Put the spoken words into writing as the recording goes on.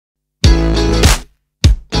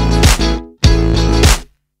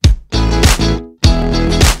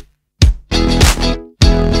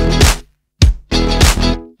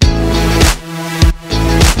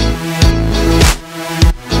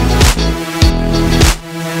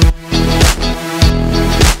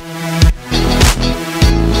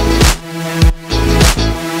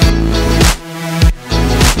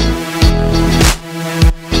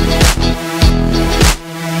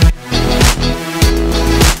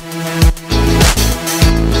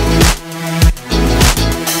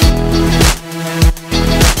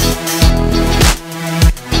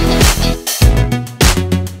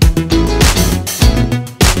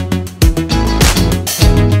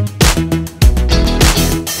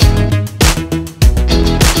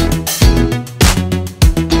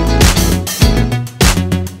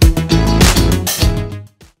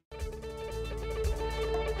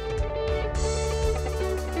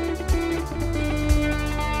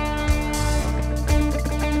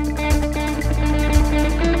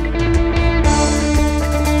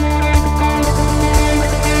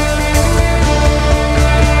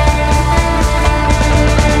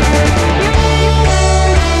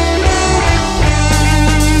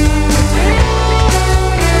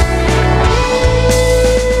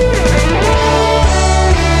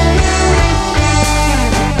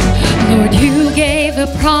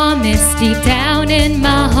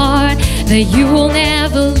that you will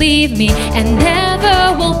never leave me and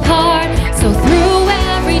never will part. So through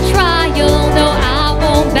every trial, no, I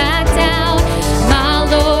won't back down. My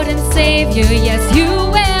Lord and Savior, yes, you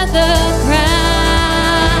wear the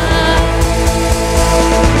crown.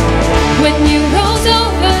 When you rose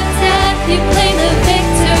over death, you claimed the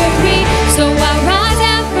victory. So I rise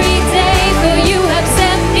every day, for you have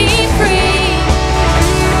set me free.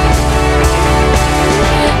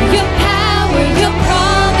 Your power, your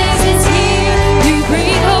promise is here. You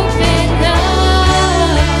breathe hope in us.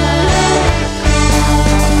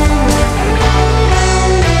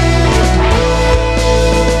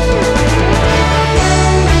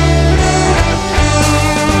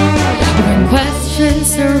 When questions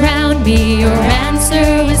surround me, your answer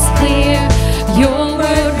is clear. Your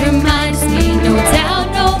word reminds me, no doubt,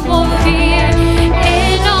 no more fear.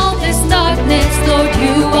 In all this darkness, Lord,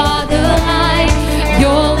 you are the light.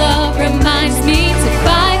 Your love reminds me to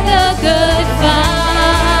fight the good fight.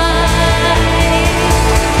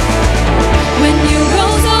 When you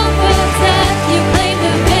rose over death, you claimed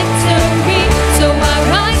the victory. So I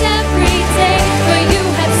rise every day, for you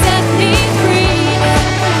have set me free.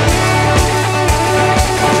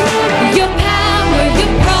 Your power,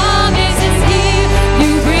 your promise is here.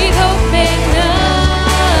 You breathe hope in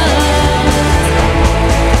us.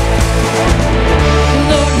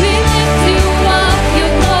 Lord, we lift you up.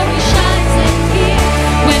 Your glory shines in here.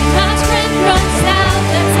 When my strength runs out,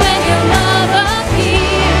 that's when your love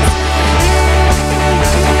appears.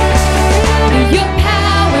 Your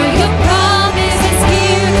power, your promise is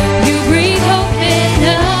here. You breathe hope in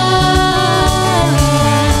us.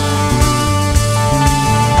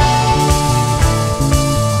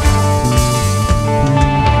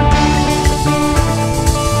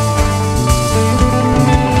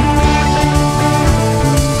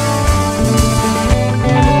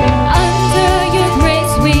 Under your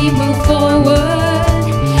grace we move forward,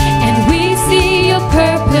 and we see your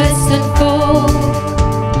purpose unfold.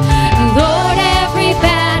 Lord, every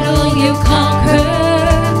battle you conquer,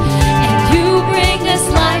 and you bring us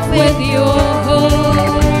life with your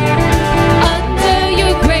hope. Under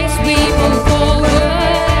your grace we move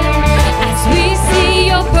forward, as we see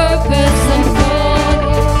your purpose unfold.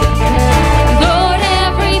 Lord,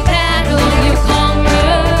 every battle you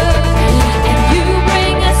conquer, and you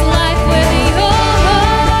bring us life with your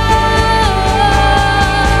hope.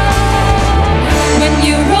 When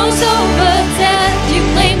you rose over death, you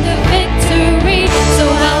claimed the victory. So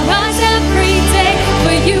I'll rise every day,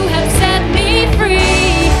 for you have set me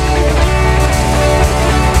free.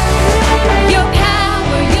 Your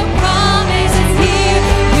power, your promise is here.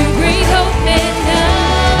 You breathe hope in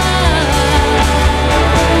us.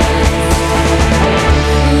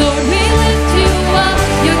 Lord, we lift you up.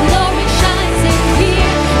 Your glory shines in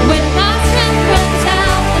here. When my strength runs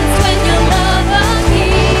out, that's when your love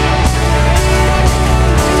appears.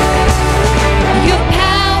 Your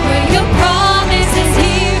power, your promise is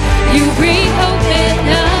here. You breathe hope in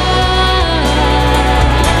us.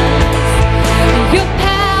 Your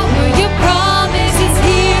power, your promise is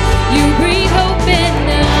here. You breathe hope in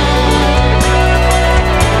us.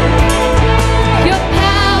 Your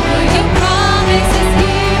power, your promise is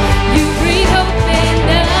here. You breathe hope in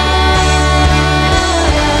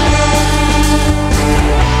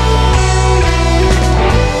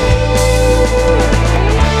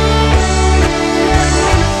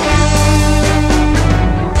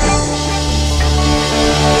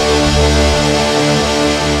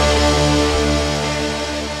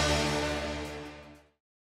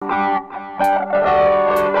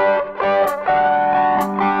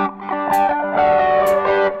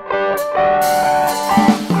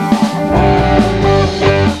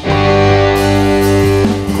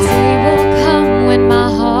The day will come when my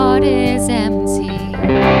heart is empty,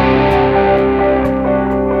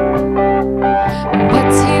 but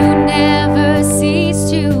you never cease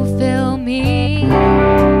to fill me.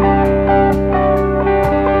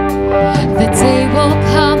 The day will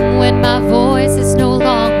come when my voice is no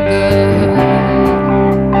longer heard,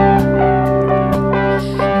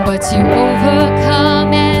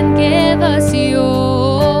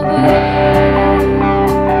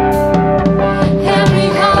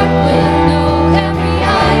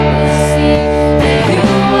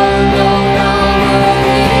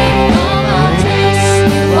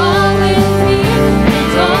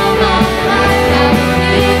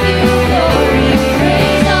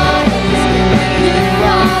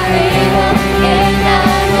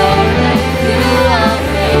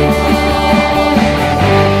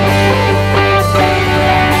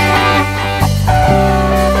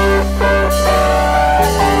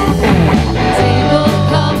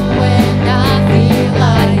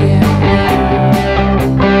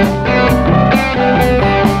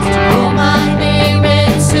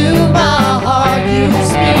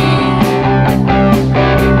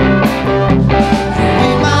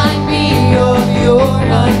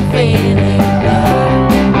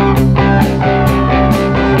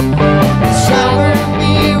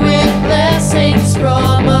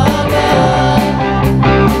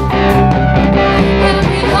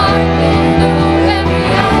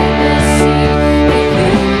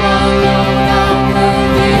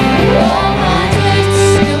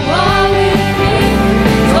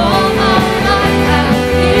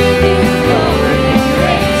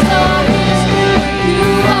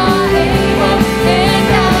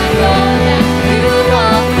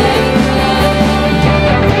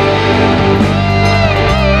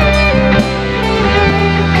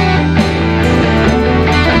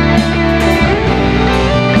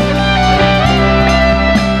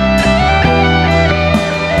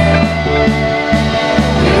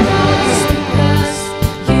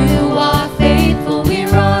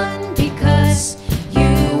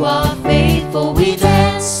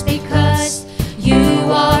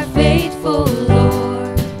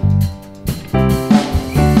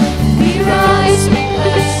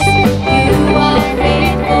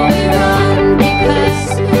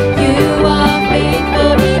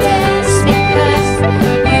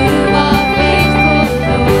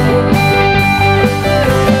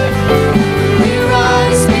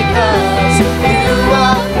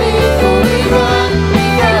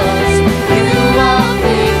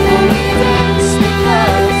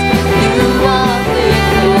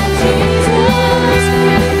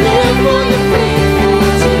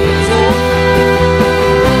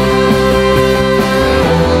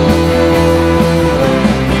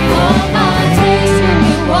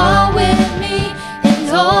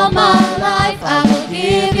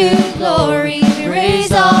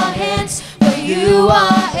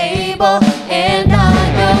 are able, and I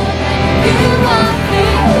know that you are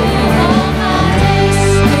faithful. All my days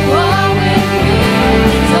you are with me,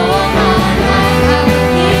 and all my life I will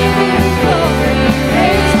give you glory.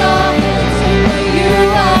 Praise God, for you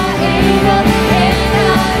are able, and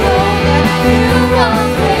I know that you are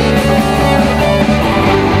faithful.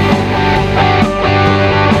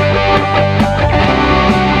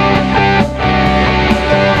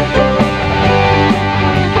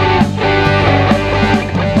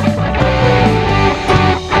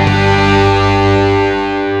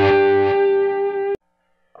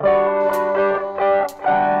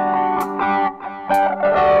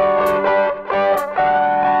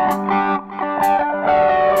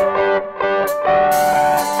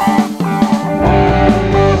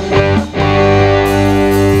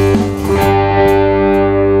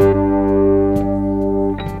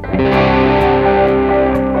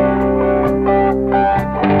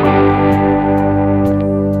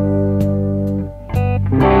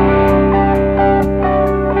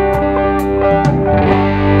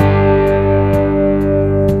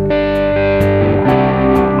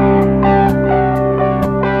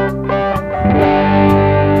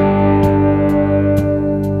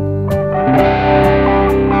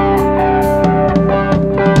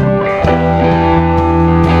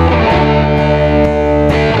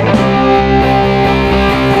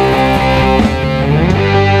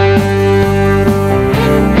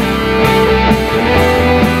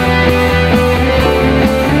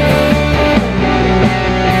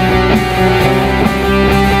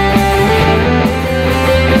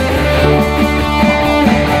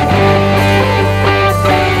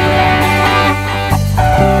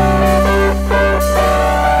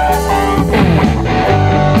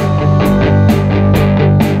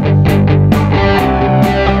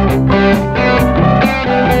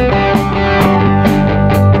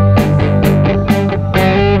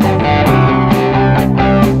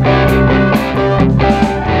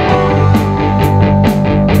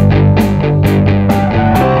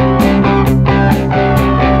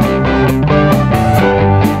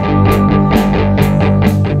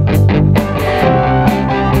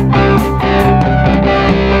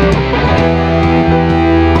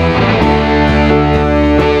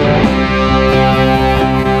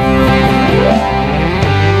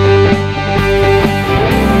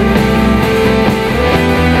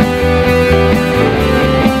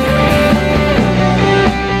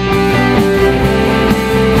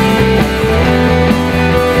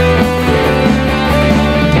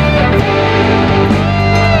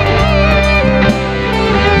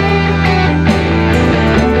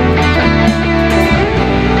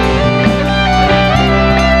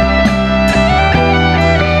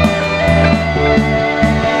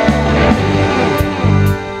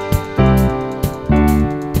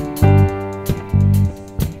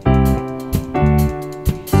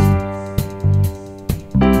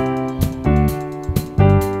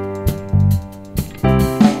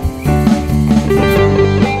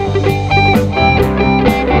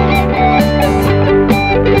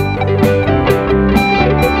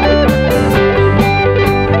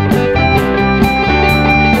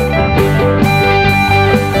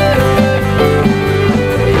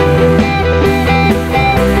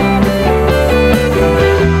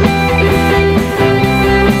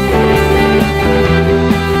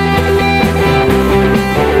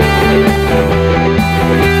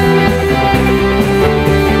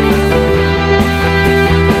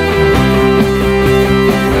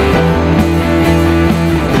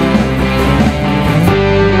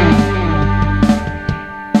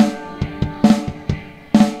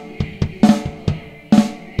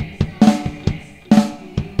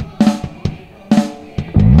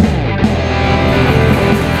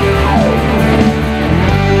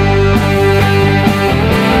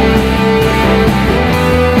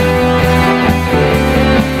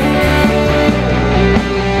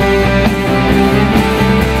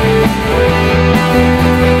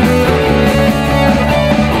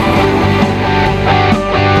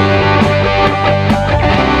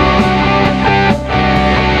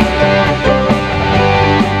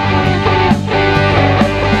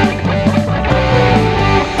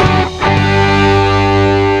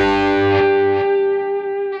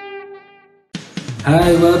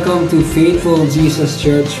 Hi, welcome to Faithful Jesus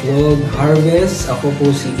Church World Harvest. Ako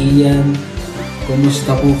po si Ian.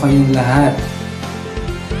 Kumusta po kayong lahat?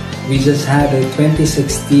 We just had a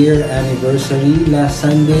 26th year anniversary last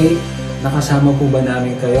Sunday. Nakasama po ba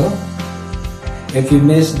namin kayo? If you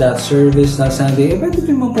missed that service last Sunday, pwede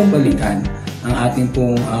po pong balikan ang ating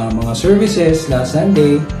pong mga services last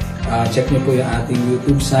Sunday. Check niyo po yung ating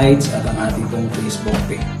YouTube sites at ang ating pong Facebook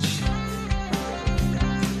page.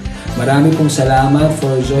 Marami pong salamat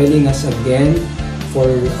for joining us again for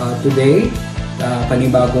today.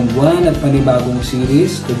 Panibagong buwan at panibagong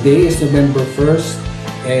series. Today is November 1st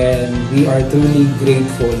and we are truly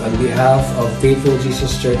grateful on behalf of Faithful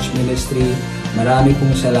Jesus Church Ministry. Marami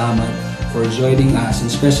pong salamat for joining us,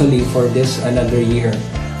 especially for this another year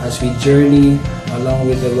as we journey along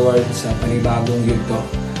with the Lord sa panibagong yugto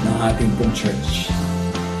ng ating pong church.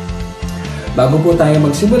 Bago po tayo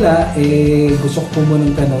magsimula, gusto ko po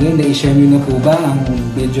munang tanongin na i-share nyo na po ba ang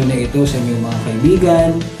video na ito sa inyong mga kaibigan,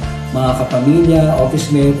 mga kapamilya,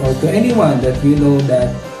 office mate, or to anyone that you know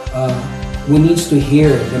that who needs to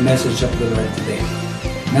hear the message of the Lord today.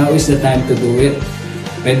 Now is the time to do it.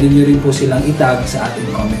 Pwede nyo rin po silang itag sa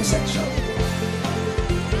ating comment section.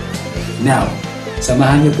 Now,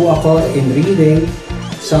 samahan niyo po ako in reading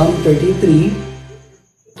Psalm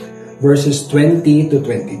 33 verses 20 to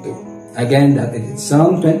 22. Again, that is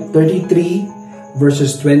Psalm 33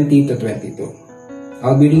 verses 20 to 22.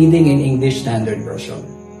 I'll be reading in English Standard Version.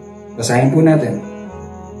 Basahin po natin.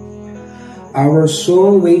 Our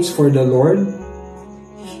soul waits for the Lord.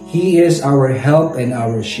 He is our help and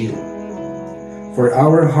our shield. For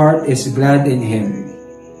our heart is glad in Him,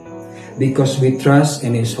 because we trust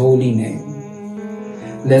in His holy name.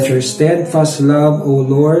 Let your steadfast love, O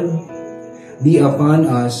Lord, be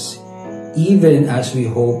upon us, even as we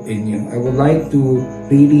hope in you. I would like to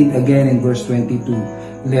read it again in verse 22.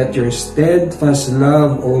 Let your steadfast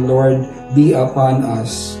love, O Lord, be upon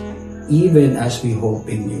us, even as we hope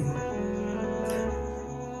in you.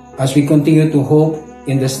 As we continue to hope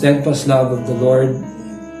in the steadfast love of the Lord,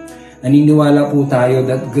 naniniwala po tayo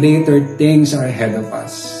that greater things are ahead of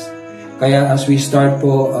us. Kaya as we start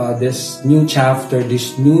po this new chapter,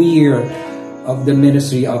 this new year of the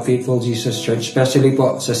ministry of Faithful Jesus Church, especially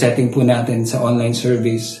po sa setting po natin sa online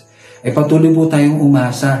service, ay patuloy po tayong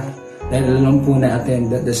umasa dahil alam po natin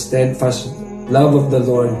that the steadfast love of the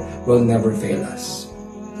Lord will never fail us.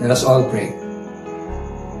 Let us all pray.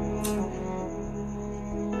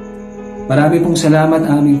 Marami pong salamat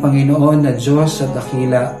aming Panginoon na Diyos at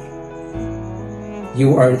dakila.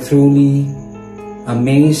 You are truly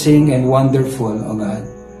amazing and wonderful, O God,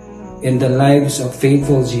 in the lives of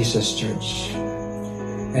Faithful Jesus Church.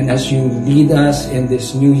 And as you lead us in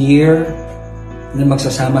this new year, na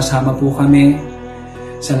magsasama-sama po kami,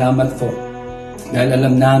 salamat po. Dahil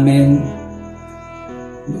alam namin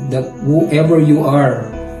that whoever you are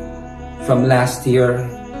from last year,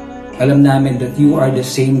 alam namin that you are the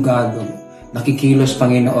same God, nakikilos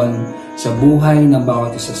Panginoon sa buhay ng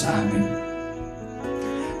bawat isa sa amin.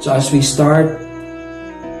 So as we start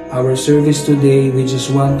our service today, we just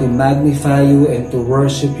want to magnify you and to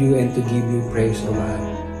worship you and to give you praise, O God.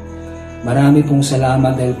 Marami pong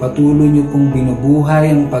salamat dahil patuloy niyo pong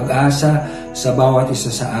binubuhay ang pag-asa sa bawat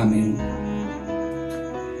isa sa amin.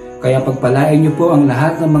 Kaya pagpalain niyo po ang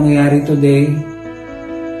lahat ng mangyayari today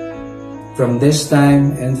from this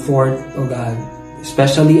time and forth, O God.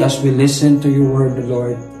 Especially as we listen to your word,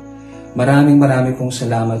 Lord. Maraming pong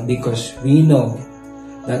salamat because we know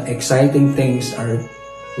that exciting things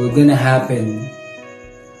will gonna happen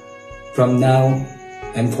from now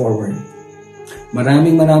and forward.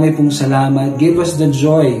 Maraming pong salamat. Give us the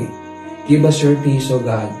joy. Give us your peace, O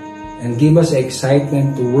God. And give us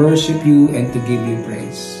excitement to worship you and to give you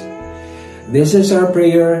praise. This is our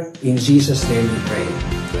prayer. In Jesus' name we pray.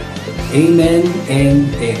 Amen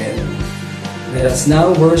and amen. Let us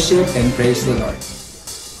now worship and praise the Lord.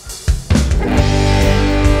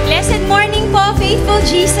 Blessed morning po, Faithful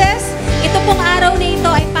Jesus. Ito pong araw na ito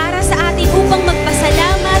ay para sa atin upang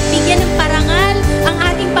magpasalamat, bigyan ng parangal ang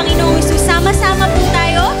ating Panginoong Hesus. Sama-sama po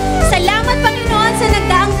tayo. Salamat, Panginoon, sa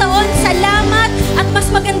nagdaang taon. Salamat at mas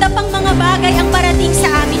maganda pang mga bagay ang parating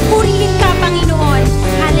sa amin. Purihin ka, Panginoon.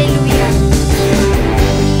 Hallelujah.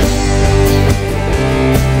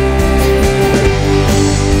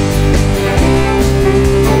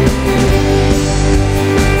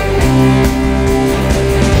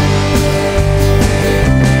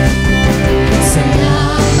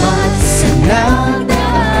 Salamat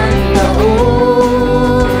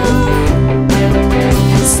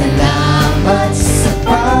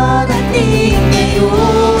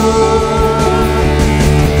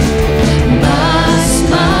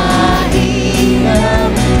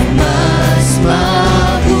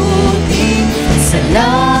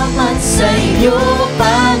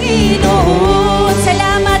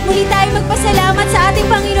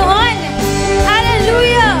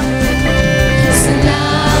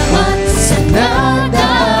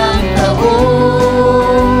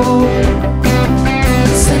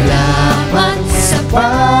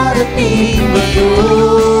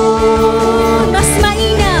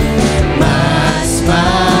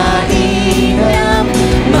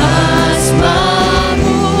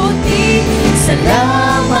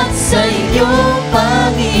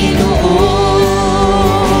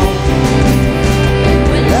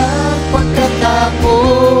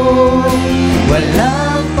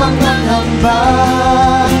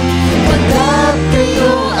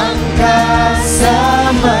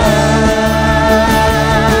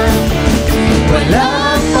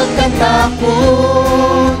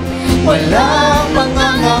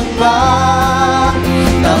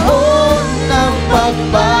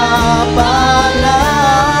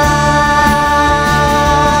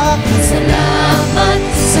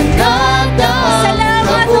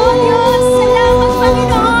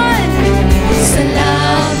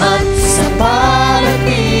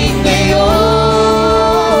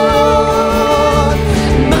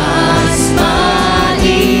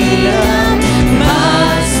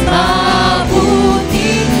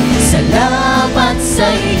sa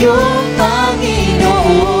iyo,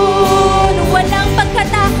 Panginoon. Walang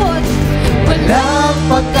pagkatakot. Walang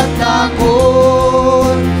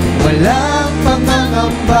pagkatakot, walang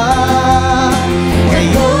pangangamba,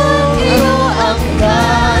 ngayong iyo ang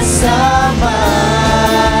kasama.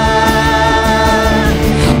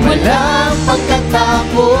 Walang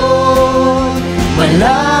pagkatakot,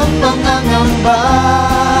 walang pangangamba,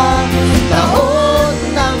 taon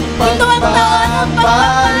ng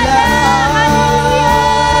pagpapala.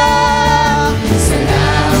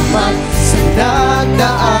 Salamat sa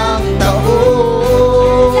nagdaang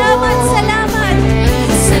taon. Salamat.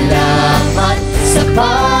 Salamat sa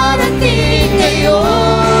parating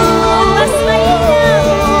ngayon. Mas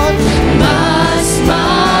mainam. Mas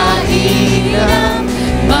mainam,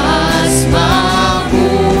 mas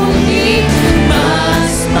mabuti,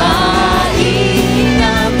 mas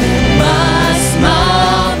mainam, mas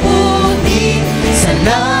mabuti.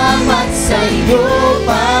 Salamat sa iyo,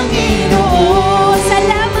 Panginoon.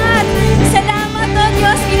 Salamat. Salamat, O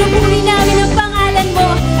Diyos. Pinupuri namin ang pangalan mo.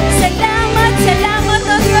 Salamat, salamat,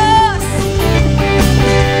 O Diyos.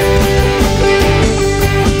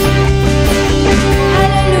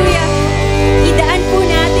 Hallelujah. Idaan po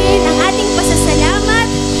natin ang ating pasasalamat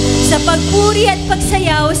sa pagpuri at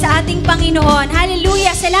pagsayaw sa ating Panginoon.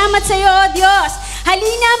 Hallelujah. Salamat sa iyo, O Diyos.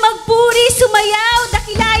 Halina, magpuri, sumayaw,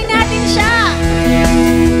 dakilain natin siya.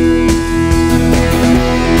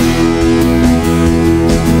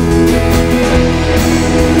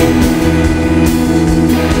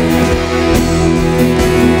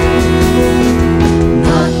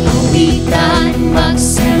 Mag-awitan,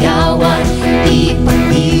 magsayawan,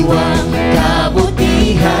 ipagdiwang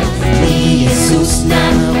kabutihan ni Jesus na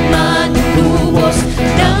manlubos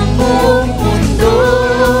ng buong mundo.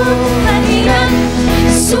 Halina't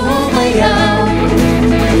sumayaw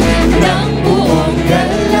ng buong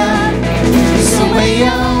galak,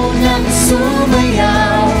 sumayaw ng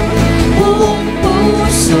sumayaw, buong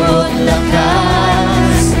puso't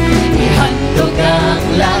lakas. Ihandog ang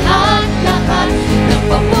lahat-lahat ng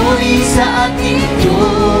papuri sa ating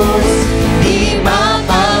Diyos, di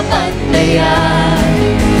mapapantayan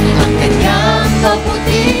ang kanyang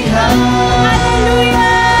kabutihan.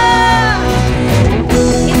 Hallelujah!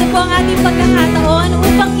 Ito po ang ating pagkakataon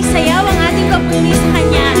upang isayaw ang ating papuri sa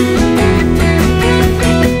Kanya.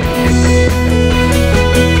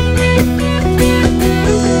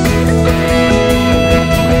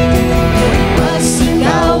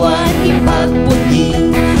 Pasigawan, ipagputi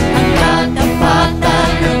ang katapatan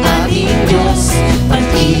ng ating Diyos.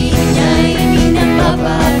 Pag-ibig niya'y hindi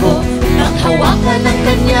nagbabago, nang hawakan ng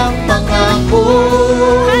kanyang pangako.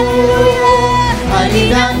 Hallelujah!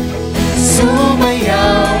 Halina't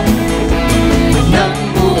sumayaw ng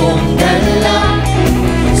buong galak,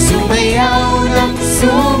 sumayaw ng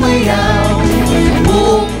sumayaw,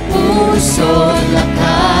 buong puso't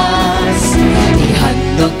lakas.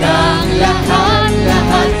 Ihandog ang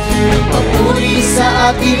lahat-lahat ng papuri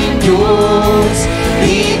sa ating Diyos,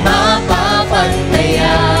 di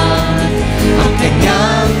mapapantayan ang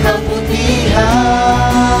kanyang kabutihan.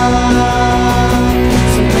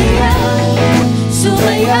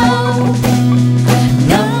 Sumayaw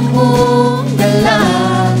ng buong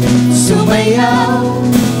galak, sumayaw,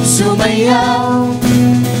 sumayaw,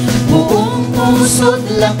 buong puso't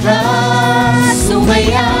lakas.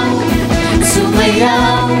 Sumayaw,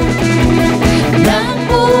 sumayaw ng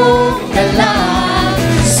buong galak,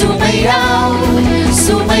 sumayaw,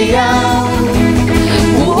 sumayaw,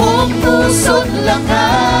 buong puso't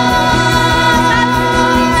lakas.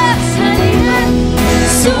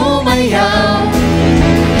 Sumayaw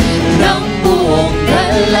ng buong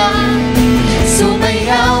galak,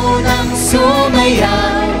 sumayaw ng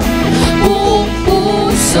sumayaw, buong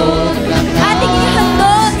puso't lakas. Ating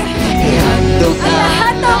ihandog Ihandog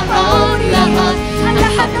ang lahat ng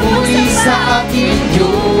papuri sa ating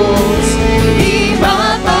Diyos, di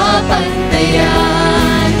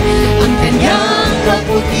mapapantayan ang kanyang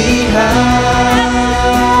kabutihan.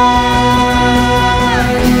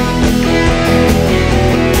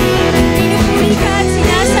 pinupuri ka at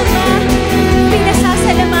sinasamba,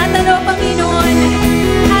 pinasasalamatan, O Panginoon.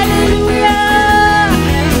 Hallelujah!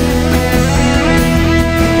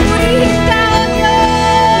 Purihin ka, O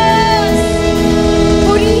Diyos!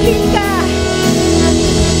 Purihin ka!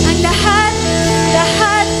 Ang lahat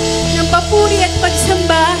ng papuri at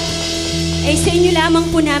pagsamba ay sa inyo lamang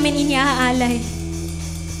po namin iniaalay.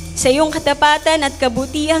 Sa iyong katapatan at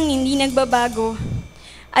kabutihang hindi nagbabago.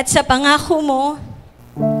 At sa pangako mo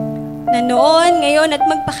na noon, ngayon at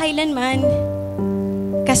magpakailanman,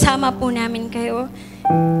 kasama po namin kayo.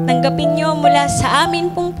 Tanggapin niyo mula sa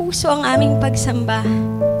amin pong puso ang aming pagsamba.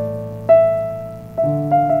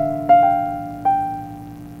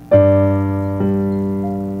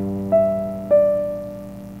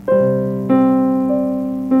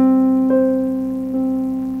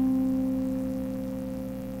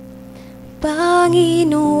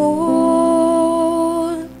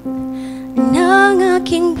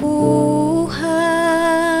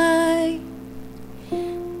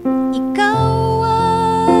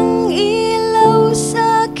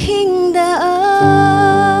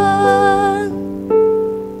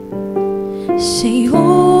 Sa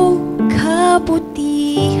iyong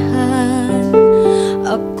kabutihan,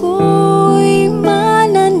 ako'y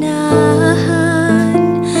mananahan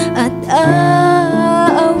at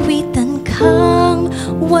aawitan kang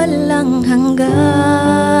walang hanggan.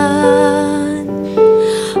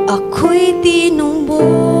 Ako'y tinumbos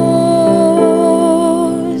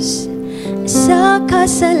sa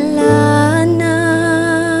kasalanan,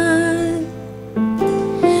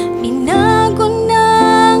 binago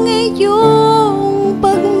ng iyong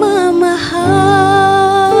pagmamahal.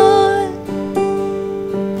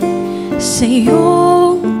 Sa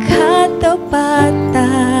iyong katapatan,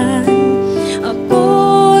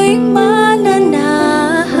 ako'y mananahan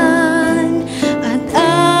at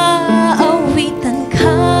aawitan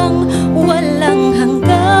kang walang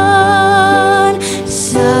hanggan.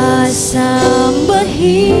 Sasambahin,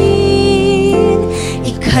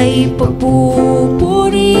 ika'y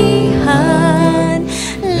pagpupurihan,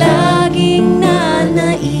 laging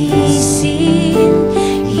nanaisin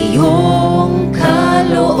iyong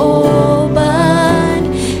kalooban.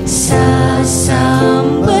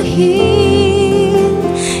 Sasambahin,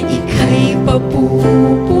 ika'y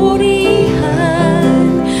papupurihan,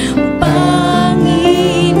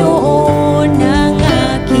 Panginoon ng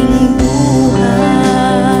aking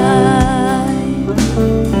buhay.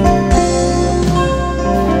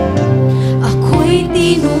 Ako'y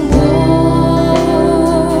tinumbos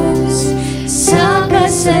sa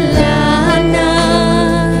kasalanan,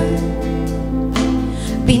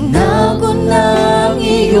 binago ng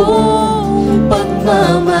iyong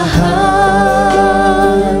pagmamahal.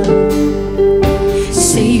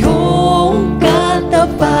 Sa iyong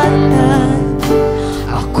katapatan,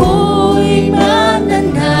 ako'y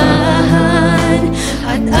mananahan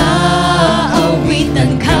at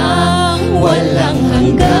aawitan kang walang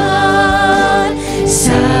hanggan.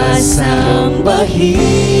 Sasambahin,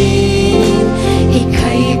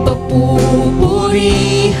 ika'y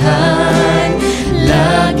papupurihan,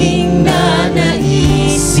 laging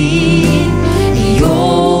nanaisin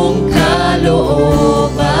iyong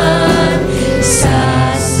kalooban.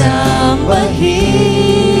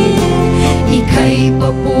 Sasambahin, ika'y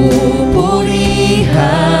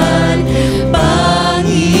papupurihan,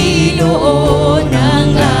 Panginoon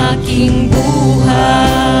ng aking buhay.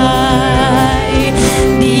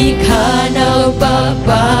 Di ka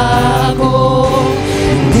nagbabago,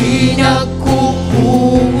 di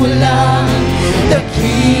nagkukulang,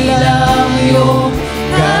 dakilang iyong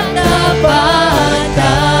katapatan.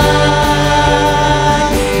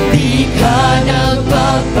 Di ka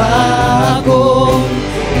nagbabago,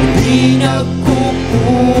 di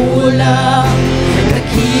nagkukulang,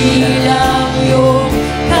 dakilang iyong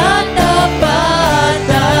katapatan.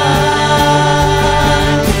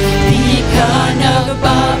 Di ka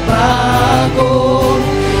nagbabago,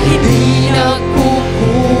 di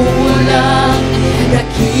nagkukulang,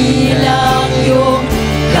 dakilang iyong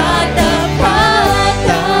katapatan.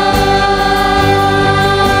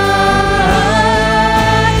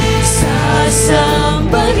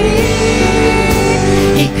 Sasambahin,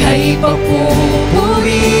 ika'y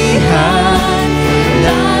papupurihan,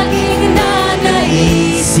 laging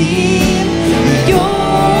nanaisin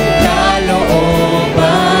iyong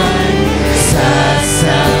kalooban.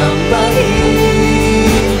 Sasambahin,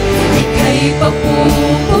 ika'y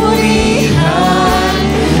papupurihan,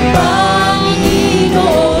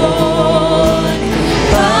 Panginoon,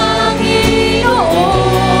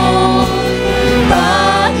 Panginoon,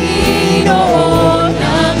 Panginoon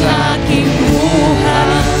ng aking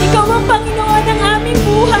buhay. Ikaw ang Panginoon ng aming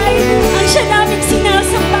buhay, ang siya naming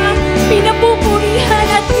sinasamba, pinapupurihan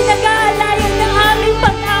at pinag-aalayan ng aming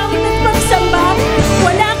pag-awit at pagsamba.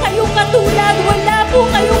 Wala kayong katulad, wala po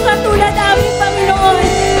kayong katulad, aming Panginoon.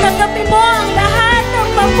 Tanggapin mo ang lahat ng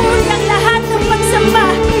papuri, ang lahat ng pagsamba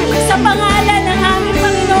sa pangalan ng aming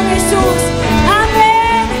Panginoong Jesus.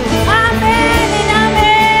 Amen! Amen! And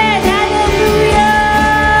Amen! Hallelujah!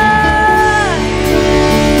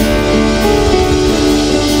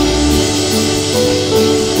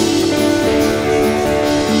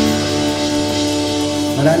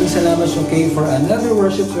 Maraming salamat, Shokay, for another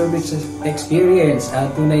worship service experience.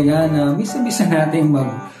 At tunay nga na misa-misa natin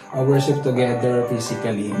mag-worship together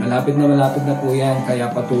physically. Malapit na po yan,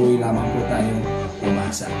 kaya patuloy lamang po tayong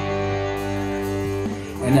umasa.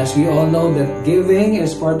 And as we all know that giving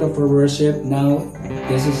is part of our worship, now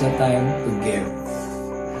this is a time to give.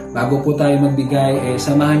 Bago po tayo magbigay,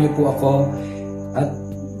 samahan niyo po ako at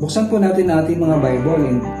buksan po natin ating mga Bible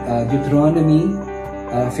in Deuteronomy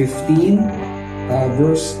 15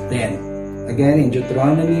 verse 10. Again, in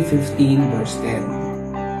Deuteronomy 15 verse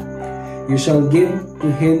 10. You shall give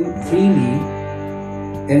to him freely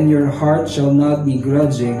and your heart shall not be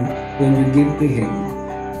grudging when you give to Him,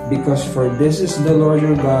 because for this is the Lord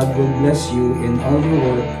your God will bless you in all your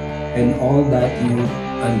work and all that you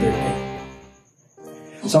undertake.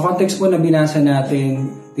 Sa context po na binasa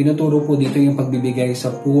natin, tinuturo po dito yung pagbibigay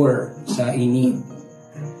sa poor, sa in need.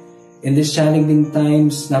 In these challenging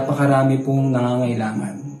times, napakarami pong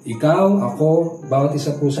nangangailangan. Ikaw, ako, bawat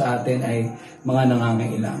isa po sa atin ay mga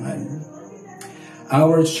nangangailangan.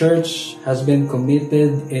 Our church has been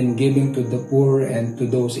committed in giving to the poor and to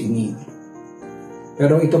those in need.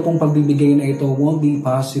 Pero ito pong pagbibigay na ito won't be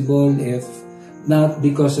possible if not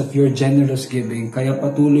because of your generous giving. Kaya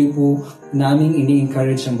patuloy po naming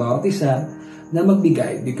ini-encourage ang bawat isa na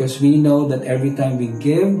magbigay because we know that every time we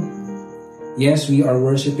give, yes, we are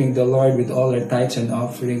worshiping the Lord with all our tithes and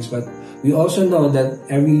offerings, but we also know that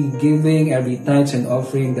every giving, every tithes and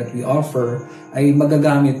offering that we offer ay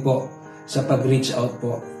magagamit po sa pag-reach out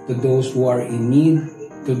po to those who are in need,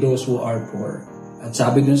 to those who are poor. At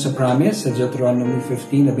sabi dun sa promise, sa Deuteronomy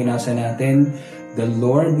 15 na binasa natin, the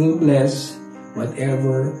Lord will bless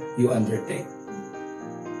whatever you undertake.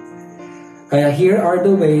 Kaya here are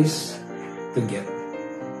the ways to give.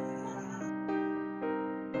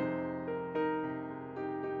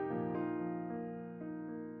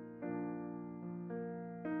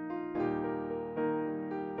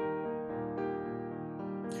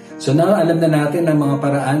 So now, alam na natin ang mga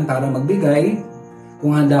paraan para magbigay.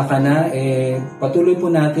 Kung handa ka na, patuloy po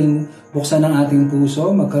natin buksan ang ating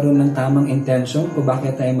puso, magkaroon ng tamang intention kung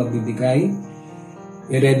bakit tayo magbibigay.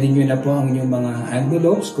 I-ready nyo na po ang inyong mga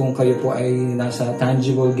envelopes kung kayo po ay nasa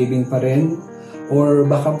tangible giving pa rin. Or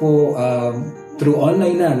baka po through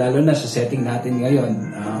online na, lalo na sa setting natin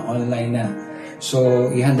ngayon, online na. So,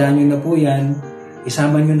 ihanda nyo na po yan.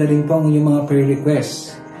 Isama nyo na rin po ang inyong mga prayer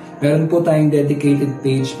requests. Meron po tayong dedicated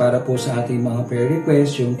page para po sa ating mga prayer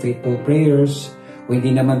requests, yung faithful prayers. O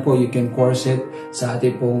hindi naman po, you can course it sa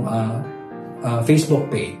ating pong Facebook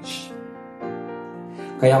page.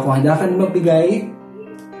 Kaya kung handa ka na magbigay,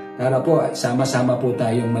 tara po, sama-sama po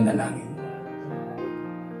tayong manalangin.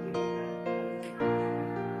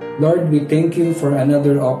 Lord, we thank you for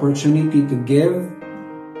another opportunity to give.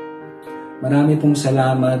 Marami pong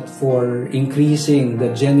salamat for increasing the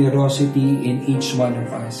generosity in each one of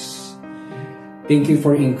us. Thank you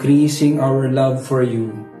for increasing our love for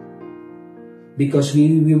you. Because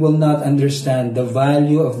we will not understand the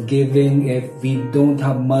value of giving if we don't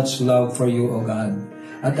have much love for you, O God.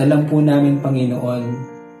 At alam po namin, Panginoon,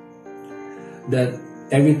 that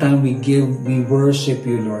every time we give, we worship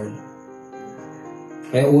you, Lord.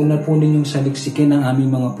 Kaya una po ninyong saliksikin ang aming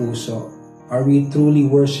mga puso. Are we truly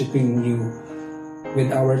worshiping you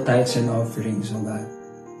with our tithes and offerings, O God?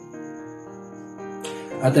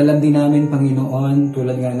 At alam din namin, Panginoon,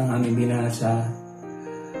 tulad nga ng aming binasa,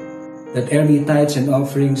 that every tithes and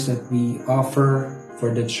offerings that we offer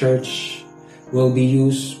for the church will be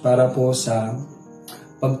used para po sa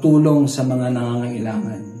pagtulong sa mga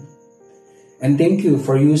nangangailangan. And thank you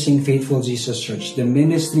for using Faithful Jesus Church, the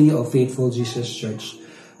ministry of Faithful Jesus Church,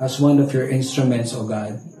 as one of your instruments, O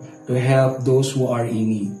God, to help those who are in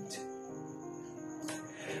need.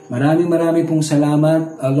 Maraming pong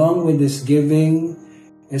salamat. Along with this giving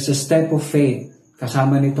is a step of faith.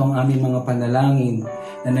 Kasama nito ang aming mga panalangin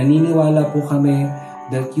na naniniwala po kami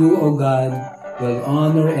that you, O God, will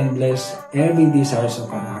honor and bless every desires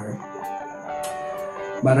of our heart.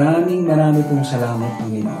 Maraming pong salamat,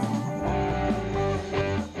 Panginoon.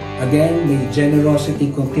 Again, may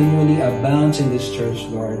generosity continually abounds in this church,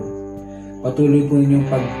 Lord. Patuloy po inyong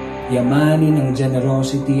pagyamanin ang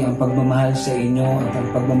generosity, ang pagmamahal sa inyo, at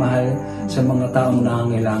ang pagmamahal sa mga taong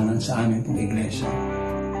nangangailangan sa aming pong iglesia.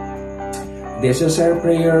 This is our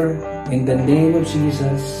prayer in the name of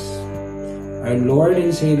Jesus, our Lord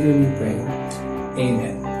and Savior, we pray.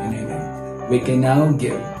 Amen and amen. We can now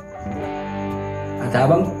give. At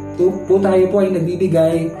habang po tayo po ay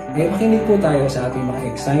nagbibigay, ay makinig po tayo sa ating mga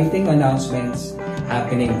exciting announcements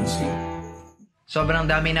happening this week. Sobrang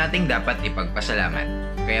dami nating dapat ipagpasalamat.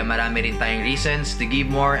 Kaya marami rin tayong reasons to give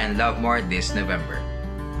more and love more this November.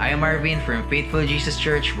 I am Marvin from Faithful Jesus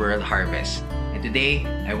Church World Harvest. And today,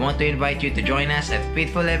 I want to invite you to join us at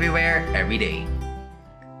Faithful Everywhere every day.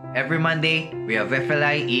 Every Monday, we have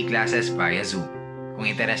FLI e-classes via Zoom. Kung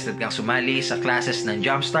interested kang sumali sa classes ng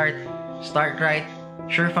Jumpstart, Start Right,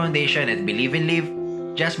 Sure Foundation at Believe in Live,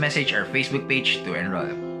 just message our Facebook page to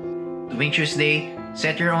enroll. Tuwing Tuesday,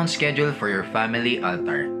 set your own schedule for your family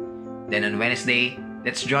altar. Then on Wednesday,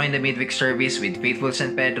 let's join the midweek service with Faithful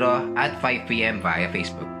San Pedro at 5 p.m. via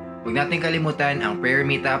Facebook. Huwag natin kalimutan ang prayer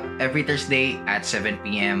meetup every Thursday at 7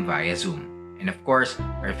 p.m. via Zoom. And of course,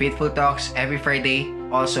 our Faithful Talks every Friday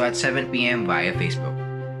also at 7 p.m. via Facebook.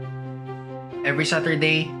 Every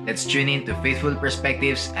Saturday, let's tune in to Faithful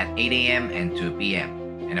Perspectives at 8 a.m. and 2 p.m.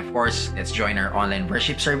 And of course, let's join our online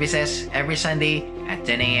worship services every Sunday at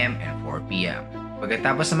 10 a.m. and 4 p.m.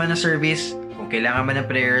 Pagkatapos naman ng service, kung kailangan man ng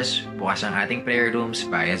prayers, bukas ang ating prayer rooms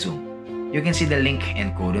via Zoom. You can see the link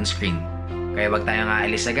and code on screen. Kaya wag tayong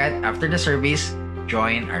aalis agad after the service,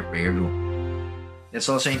 join our prayer room. Let's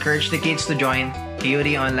also encourage the kids to join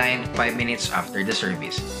KOD Online 5 minutes after the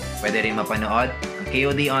service. Pwede rin mapanood ang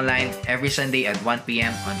KOD Online every Sunday at 1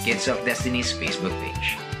 p.m. on Kids of Destiny's Facebook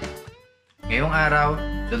page. Ngayong araw,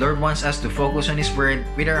 the Lord wants us to focus on His Word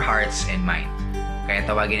with our hearts and mind. Kaya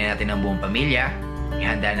tawagin na natin ang buong pamilya,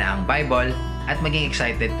 ihanda na ang Bible, at maging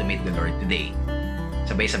excited to meet the Lord today.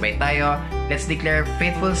 Sabay-sabay tayo, let's declare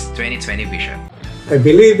Faithful's 2020 vision. I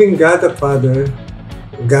believe in God the Father,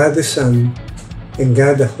 God the Son, and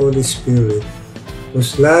God the Holy Spirit,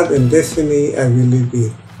 whose love and destiny I will live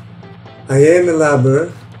in. I am a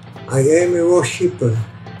lover, I am a worshipper,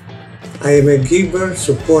 I am a giver,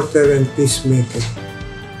 supporter, and peacemaker.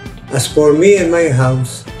 As for me and my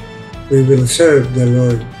house, we will serve the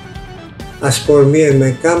Lord. As for me and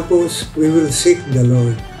my campus, we will seek the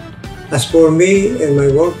Lord. As for me and my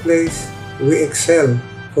workplace, we excel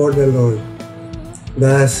for the Lord.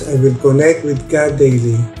 Thus, I will connect with God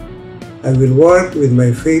daily. I will work with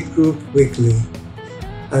my faith group weekly.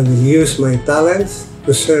 I will use my talents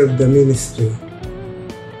to serve the ministry.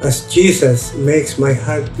 As Jesus makes my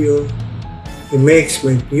heart pure, He makes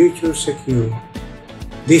my future secure.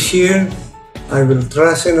 This year, I will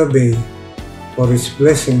trust and obey, for His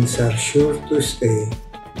blessings are sure to stay.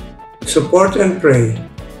 Support and pray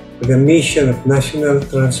for the mission of national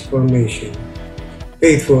transformation.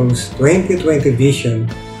 Faithful's 2020 vision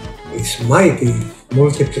is mighty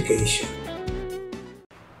multiplication.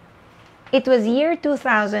 It was year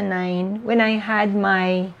 2009 when I had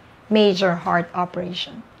my major heart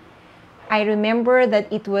operation. I remember that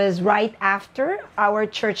it was right after our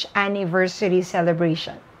church anniversary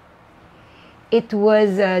celebration. It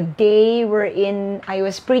was a day wherein I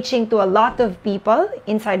was preaching to a lot of people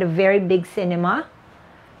inside a very big cinema.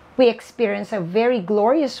 We experienced a very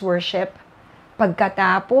glorious worship.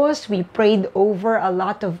 Pagkatapos, we prayed over a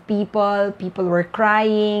lot of people. People were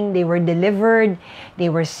crying, they were delivered, they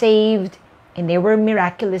were saved, and they were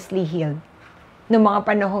miraculously healed. Noong mga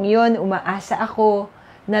panahong yun, umaasa ako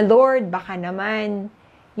na Lord, baka naman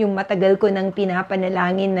yung matagal ko nang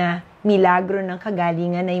pinapanalangin na milagro ng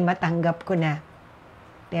kagalingan ay matanggap ko na.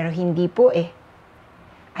 Pero hindi po eh.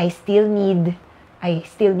 I still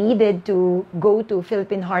needed to go to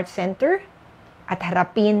Philippine Heart Center at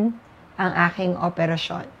harapin ang aking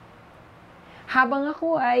operasyon. Habang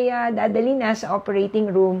ako ay dadali na sa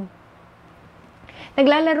operating room,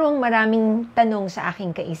 naglalaro ang maraming tanong sa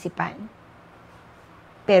aking kaisipan.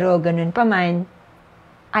 Pero ganun pa man,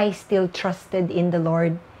 I still trusted in the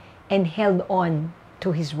Lord and held on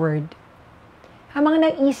to His Word. Habang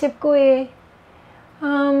naisip ko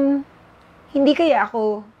hindi kaya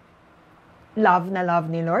ako love na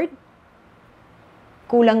love ni Lord?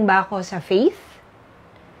 Kulang ba ako sa faith?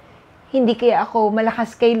 Hindi kaya ako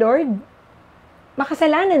malakas kay Lord?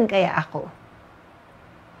 Makasalanan kaya ako?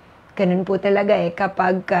 Ganun po talaga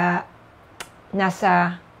kapag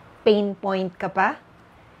nasa pain point ka pa,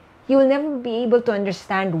 you will never be able to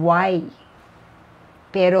understand why.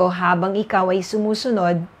 Pero habang ikaw ay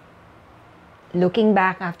sumusunod, looking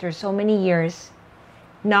back after so many years,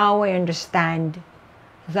 now I understand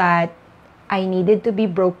that I needed to be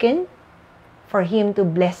broken for Him to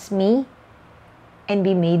bless me and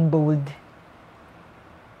be made bold.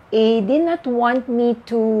 He did not want me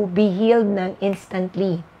to be healed ng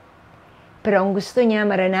instantly. Pero ang gusto niya,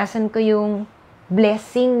 maranasan ko yung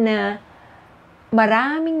blessing na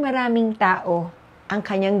maraming tao ang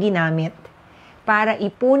kanyang ginamit para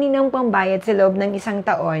ipunin ang pambayad sa loob ng isang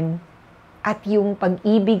taon at yung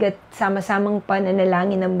pag-ibig at sama-samang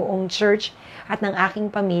pananalangin ng buong church at ng aking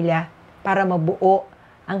pamilya para mabuo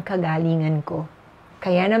ang kagalingan ko.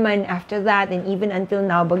 Kaya naman, after that, and even until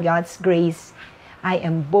now, by God's grace, I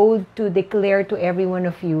am bold to declare to every one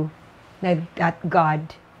of you that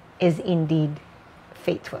God is indeed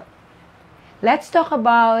faithful. Let's talk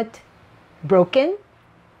about broken,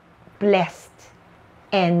 blessed,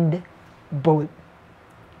 and bold.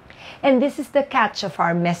 And this is the catch of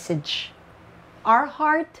our message. Our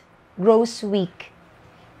heart grows weak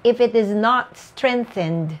if it is not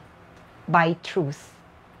strengthened by truth.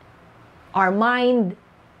 Our mind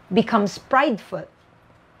becomes prideful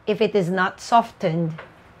if it is not softened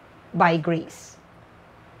by grace.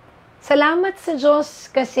 Salamat sa Diyos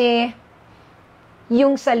kasi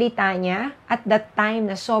yung salita niya at that time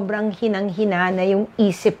na sobrang hinang-hina na yung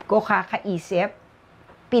isip ko kakaisip,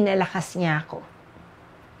 pinalakas niya ako.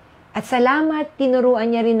 At salamat, tinuruan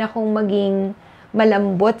niya rin akong maging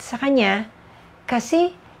malambot sa Kanya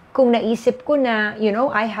kasi kung naisip ko na,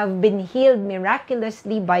 I have been healed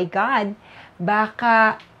miraculously by God,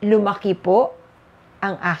 baka lumaki po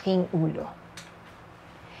ang aking ulo.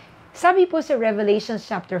 Sabi po sa Revelation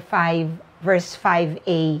chapter 5, verse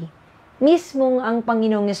 5a, mismong ang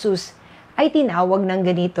Panginoong Yesus ay tinawag ng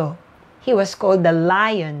ganito. He was called the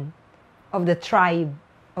Lion of the tribe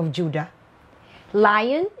of Judah.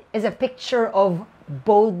 Lion is a picture of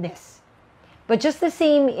boldness. But just the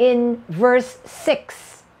same in verse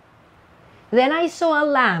 6, then I saw a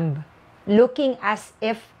lamb looking as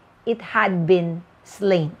if it had been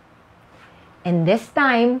slain. And this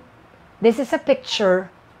time, this is a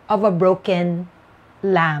picture of a broken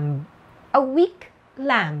lamb, a weak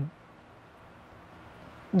lamb.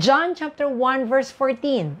 John chapter 1 verse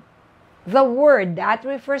 14, the Word that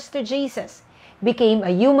refers to Jesus became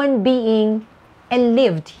a human being and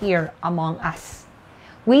lived here among us.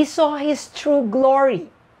 We saw His true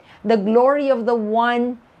glory, the glory of the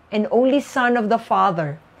one and only Son of the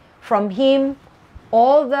Father. From Him,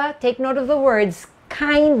 all the, take note of the words,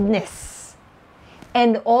 kindness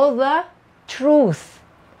and all the truth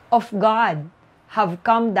of God have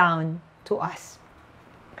come down to us.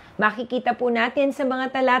 Makikita po natin sa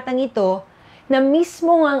mga talatang ito na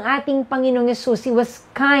mismo ang ating Panginoong Yesus, He was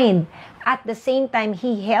kind. At the same time,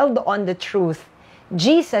 He held on the truth.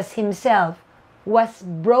 Jesus Himself was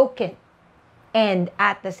broken and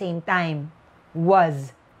at the same time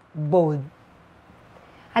was bold.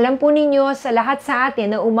 Alam po ninyo, sa lahat sa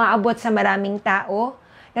atin na umaabot sa maraming tao,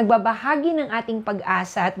 nagbabahagi ng ating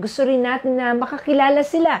pag-asa at gusto rin natin na makakilala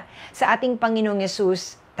sila sa ating Panginoong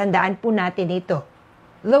Yesus, tandaan po natin ito.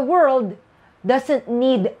 The world doesn't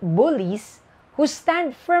need bullies who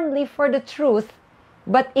stand firmly for the truth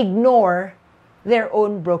but ignore their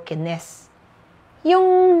own brokenness.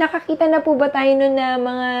 Yung nakakita na po ba tayo nun na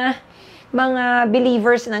mga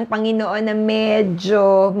believers ng Panginoon na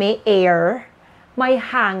medyo may air, may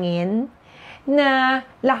hangin, na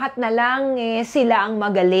lahat na lang sila ang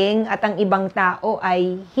magaling at ang ibang tao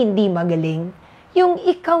ay hindi magaling. Yung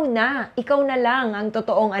ikaw na lang ang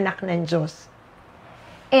totoong anak ng Diyos.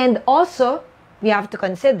 And also, we have to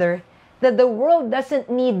consider that the world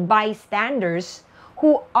doesn't need bystanders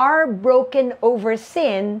who are broken over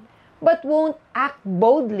sin but won't act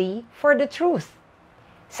boldly for the truth.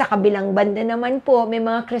 Sa kabilang banda naman po, may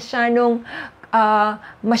mga Kristiyanong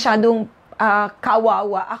masyadong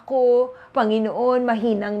kawawa ako, Panginoon,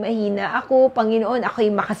 mahinang-mahina ako, Panginoon, ako'y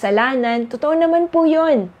makasalanan. Totoo naman po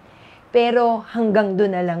yun. Pero hanggang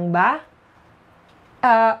doon na lang ba?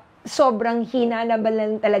 Sobrang hina na ba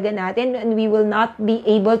lang talaga natin and we will not be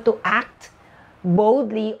able to act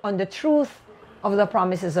boldly on the truth of the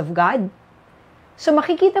promises of God? So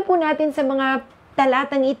makikita po natin sa mga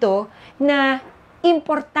talatang ito na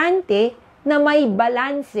importante na may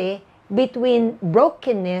balanse between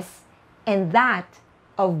brokenness and that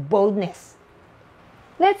of boldness.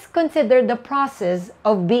 Let's consider the process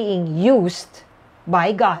of being used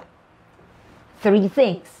by God. 3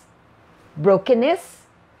 things: brokenness,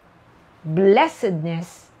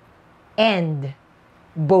 blessedness, and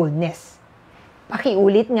boldness.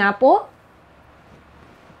 Pakiulit nga po.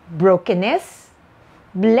 Brokenness,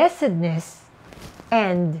 blessedness,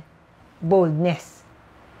 and boldness.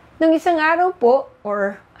 Nung isang araw po,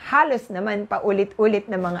 or halos naman paulit-ulit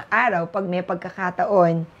na mga araw pag may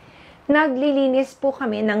pagkakataon, naglilinis po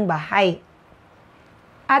kami ng bahay.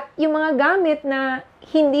 At yung mga gamit na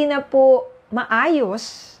hindi na po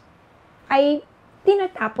maayos, ay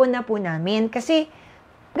tinatapon na po namin. Kasi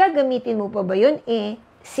gagamitin mo pa ba yun?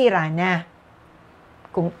 Sira na.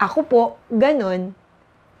 Kung ako po, ganun,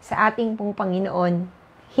 sa ating pong Panginoon,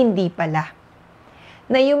 hindi pala.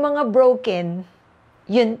 Na yung mga broken,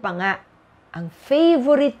 yun pa nga, ang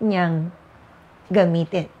favorite niyang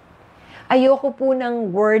gamitin. Ayoko po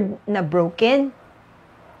ng word na broken,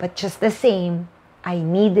 but just the same, I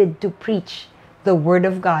needed to preach the Word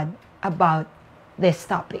of God about this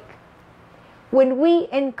topic. When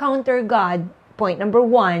we encounter God, point number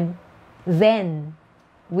 1, then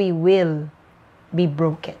we will be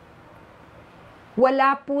broken.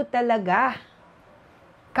 Wala po talaga.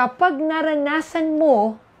 Kapag naranasan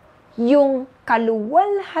mo yung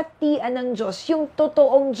kaluwalhatian ng Diyos, yung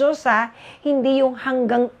totoong Diyos hindi yung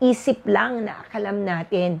hanggang isip lang na akalam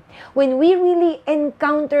natin. When we really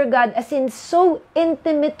encounter God, as in so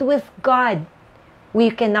intimate with God, we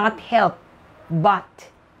cannot help but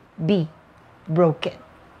be broken.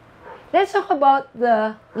 Let's talk about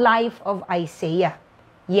the life of Isaiah.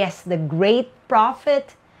 Yes, the great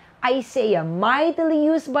prophet, Isaiah, mightily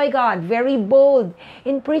used by God, very bold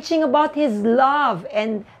in preaching about His love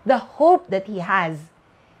and the hope that he has.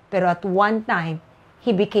 Pero at one time,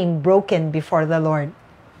 he became broken before the Lord.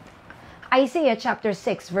 Isaiah chapter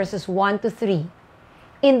 6 verses 1 to 3.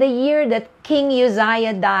 In the year that King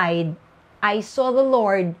Uzziah died, I saw the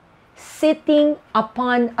Lord sitting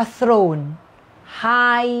upon a throne,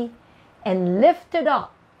 high and lifted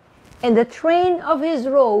up, and the train of his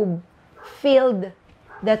robe filled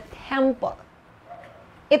the temple.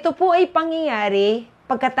 Ito po ay pangyayari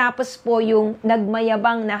pagkatapos po yung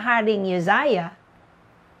nagmayabang na Haring Uzziah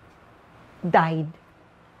died.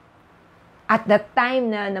 At that time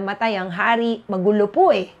na namatay ang hari, magulo po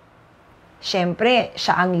eh. Siyempre,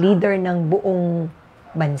 siya ang leader ng buong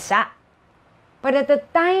bansa. But at the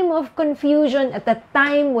time of confusion, at the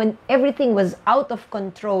time when everything was out of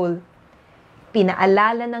control,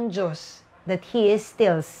 pinaalala ng Diyos that He is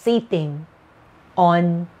still sitting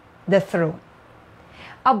on the throne.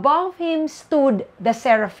 Above Him stood the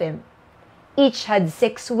seraphim. Each had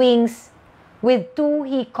 6 wings. With 2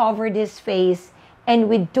 He covered His face, and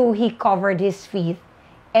with 2 He covered His feet,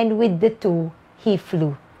 and with the 2 He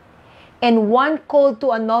flew. And one called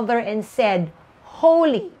to another and said,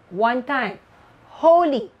 Holy, 1 time.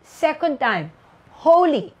 Holy, 2nd time.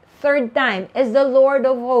 Holy, 3rd time, is the Lord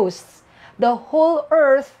of hosts. The whole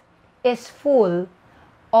earth is full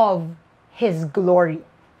of His glory.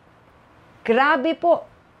 Grabe po.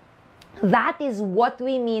 That is what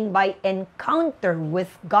we mean by encounter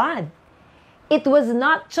with God. It was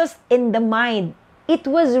not just in the mind. It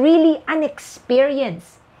was really an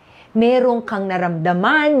experience. Meron kang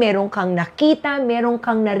naramdaman, meron kang nakita, meron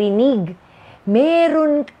kang narinig,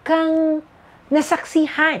 meron kang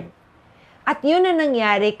nasaksihan. At yun ang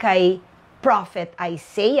nangyari kay Prophet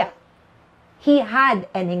Isaiah. He had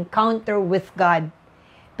an encounter with God.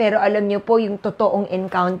 Pero alam niyo po, yung totoong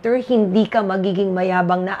encounter, hindi ka magiging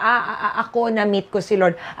mayabang na, ako na-meet ko si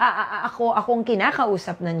Lord. Akong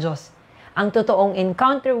kinakausap ng Diyos. Ang totoong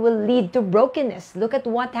encounter will lead to brokenness. Look at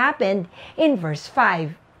what happened in verse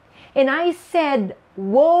 5. And I said,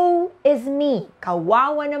 Woe is me,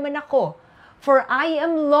 kawawa naman ako, for I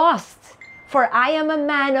am lost, for I am a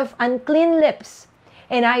man of unclean lips,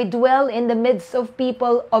 and I dwell in the midst of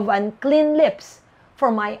people of unclean lips,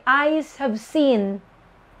 for my eyes have seen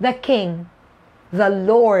the King, the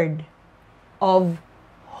Lord of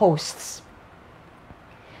hosts.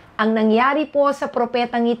 Ang nangyari po sa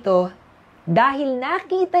propetang ito, dahil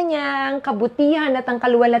nakita niya ang kabutihan at ang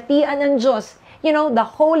kaluwalhatian ng Diyos. You know, the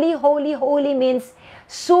holy, holy, holy means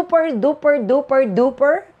super, duper, duper,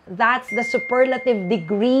 duper. That's the superlative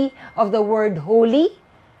degree of the word holy.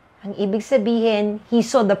 Ang ibig sabihin, he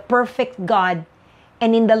saw the perfect God.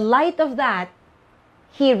 And in the light of that,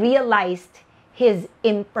 he realized his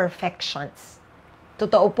imperfections.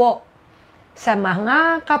 Totoo po, sa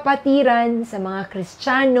mga kapatiran, sa mga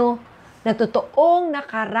Kristiyano, na totoong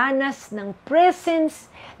nakaranas ng presence,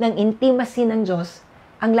 ng intimacy ng Diyos,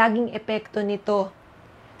 ang laging epekto nito,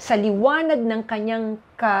 sa liwanag ng kanyang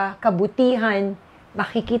kabutihan,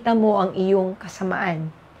 makikita mo ang iyong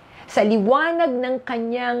kasamaan. Sa liwanag ng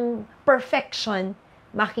kanyang perfection,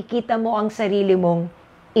 makikita mo ang sarili mong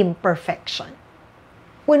imperfection.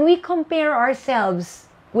 When we compare ourselves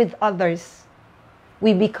with others,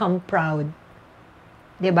 we become proud.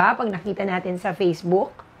 'Di ba? Pag nakita natin sa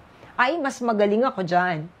Facebook, ay mas magaling ako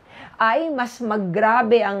diyan. Ay mas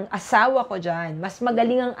maggrabe ang asawa ko diyan. Mas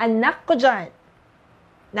magaling ang anak ko diyan.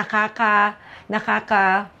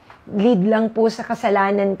 Lead lang po sa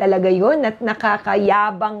kasalanan talaga 'yon at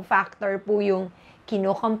nakakayabang factor po yung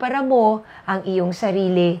kinukumpara mo ang iyong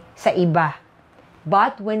sarili sa iba.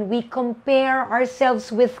 But when we compare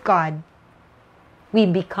ourselves with God, we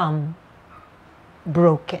become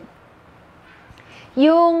broken.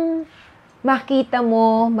 Yung makita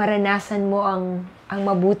mo, maranasan mo ang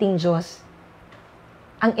mabuting Diyos,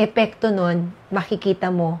 ang epekto nun,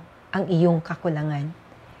 makikita mo ang iyong kakulangan.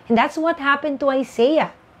 And that's what happened to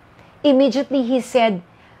Isaiah. Immediately he said,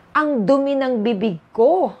 ang dumi ng bibig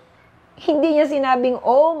ko. Hindi niya sinabing,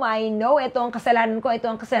 oh my, no, ito ang kasalanan ko, ito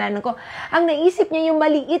ang kasalanan ko. Ang naisip niya yung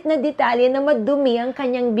maliit na detalye na madumi ang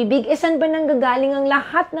kanyang bibig. E saan ba nanggagaling ang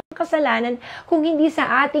lahat ng kasalanan kung hindi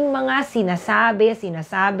sa ating mga sinasabi.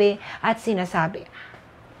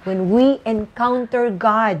 When we encounter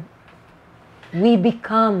God, we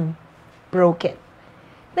become broken.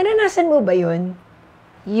 Naranasan mo ba yun?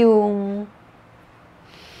 Yung,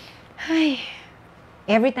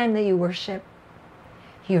 every time that you worship,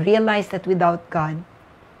 you realize that without God,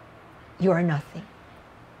 you are nothing.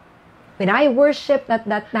 When I worshiped at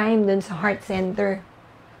that time dun sa heart center,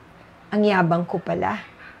 ang yabang ko pala.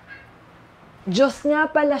 Diyos nga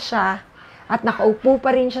pala siya at nakaupo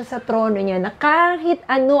pa rin siya sa trono niya na kahit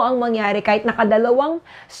ano ang mangyari, kahit nakadalawang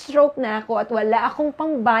stroke na ako at wala akong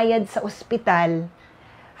pangbayad sa ospital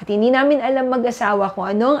at hindi namin alam mag-asawa kung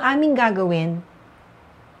ano ang aming gagawin,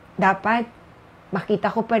 dapat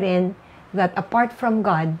makita ko pa rin that apart from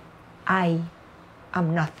God, I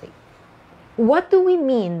am nothing. What do we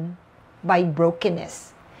mean by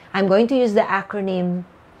brokenness? I'm going to use the acronym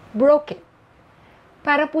BROKEN.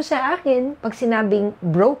 Para po sa akin, pag sinabing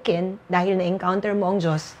broken, dahil na-encounter mo ang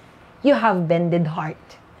Diyos, you have bended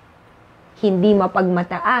heart. Hindi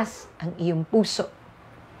mapagmataas ang iyong puso.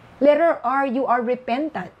 Letter R, you are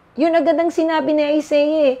repentant. Yun agad ang sinabi ni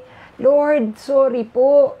Isaiah, Lord, sorry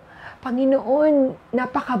po. Panginoon,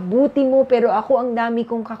 napakabuti mo, pero ako ang dami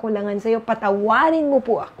kong kakulangan sa iyo. Patawarin mo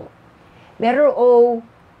po ako. Letter O,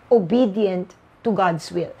 obedient to God's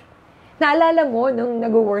will. Naalala mo nung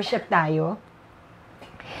nag-worship tayo,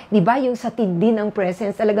 di ba yung sa tindi ng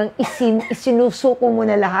presence, talagang isinusuko mo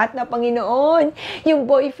na lahat na Panginoon, yung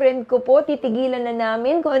boyfriend ko po, titigilan na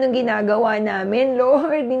namin kung anong ginagawa namin.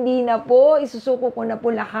 Lord, hindi na po, isusuko ko na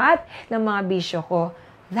po lahat ng mga bisyo ko.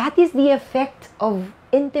 That is the effect of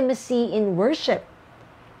intimacy in worship.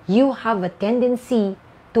 You have a tendency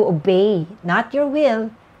to obey, not your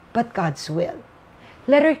will, but God's will.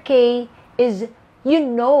 Letter K is you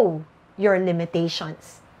know your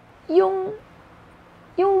limitations. Yung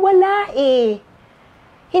wala eh.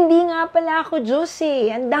 Hindi nga pala ako Diyos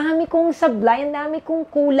eh. Ang dami kong sablay, ang dami kong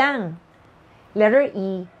kulang. Letter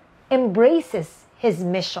E, embraces His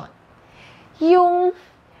mission. Yung,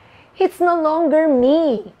 it's no longer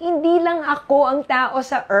me. Hindi lang ako ang tao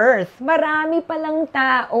sa earth. Marami palang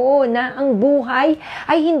tao na ang buhay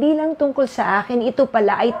ay hindi lang tungkol sa akin. Ito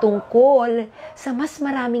pala ay tungkol sa mas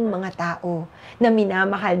maraming mga tao na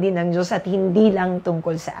minamahal din ng Diyos at hindi lang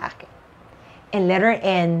tungkol sa akin. And letter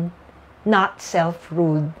N, not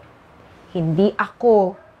self-ruled. Hindi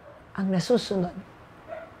ako ang nasusunod.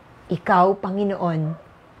 Ikaw, Panginoon,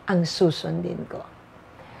 ang susundin ko.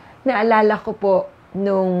 Naalala ko po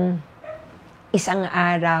nung isang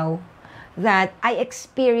araw that I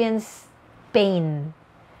experienced pain.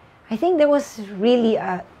 I think there was really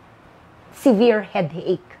a severe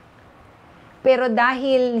headache. Pero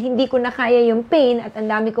dahil hindi ko na kaya yung pain at ang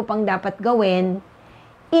dami ko pang dapat gawin,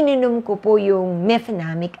 ininom ko po yung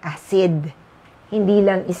mefenamic acid. Hindi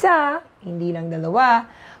lang isa, hindi lang dalawa,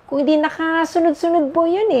 kung hindi nakasunod-sunod po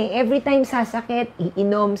yun eh. Every time sasakit,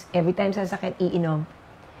 iinom. Every time sasakit, iinom.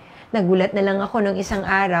 Nagulat na lang ako nung isang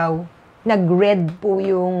araw, nag-red po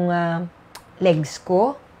yung legs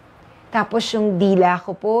ko. Tapos yung dila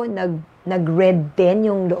ko po, nag-red din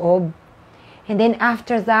yung loob. And then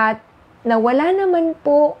after that, nawala naman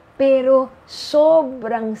po, pero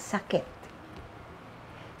sobrang sakit.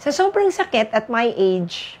 Sa sobrang sakit at my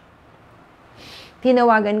age,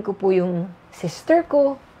 tinawagan ko po yung sister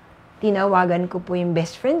ko, tinawagan ko po yung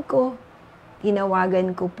best friend ko,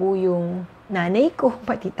 tinawagan ko po yung nanay ko,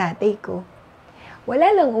 pati tatay ko. Wala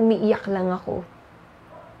lang, umiiyak lang ako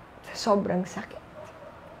sa sobrang sakit.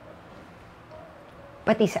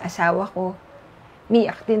 Pati sa asawa ko,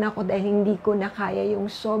 umiiyak din ako dahil hindi ko na kaya yung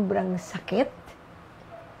sobrang sakit.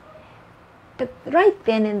 But right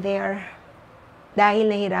then and there,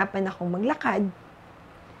 dahil nahirapan akong maglakad,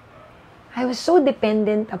 I was so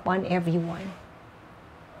dependent upon everyone.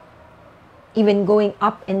 Even going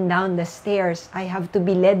up and down the stairs, I have to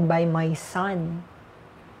be led by my son.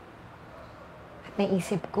 At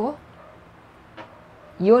naisip ko,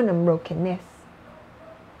 yun ang brokenness.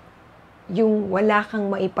 Yung wala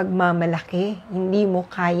kang maipagmamalaki, hindi mo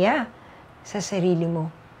kaya sa sarili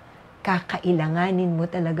mo. Kakailanganin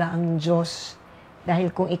mo talaga ang Diyos.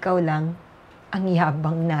 Dahil kung ikaw lang, ang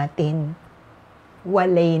yabang natin,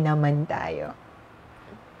 walay naman tayo.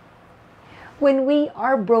 When we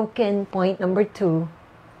are broken, point number 2,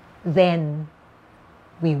 then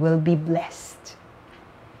we will be blessed.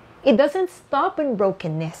 It doesn't stop in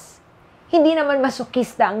brokenness. Hindi naman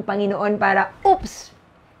masukista ang Panginoon para, oops,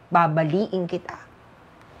 babaliin kita.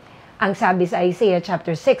 Ang sabi sa Isaiah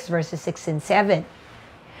chapter 6, verses 6 and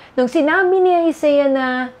 7. Nung sinabi ni Isaiah na,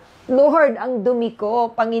 Lord, ang dumi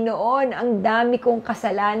ko, Panginoon, ang dami kong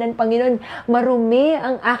kasalanan, Panginoon, marumi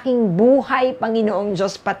ang aking buhay, Panginoong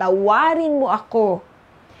Diyos, patawarin mo ako.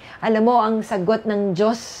 Alam mo, ang sagot ng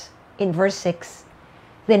Diyos in verse 6,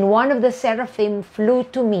 Then one of the seraphim flew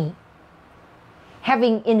to me,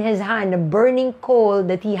 having in his hand a burning coal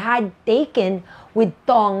that he had taken with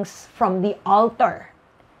tongs from the altar.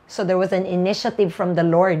 So there was an initiative from the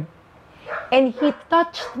Lord. And he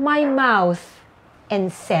touched my mouth and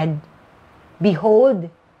said, Behold,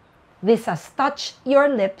 this has touched your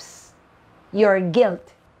lips, your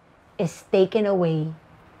guilt is taken away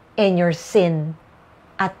and your sin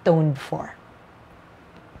atoned for.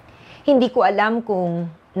 Hindi ko alam kung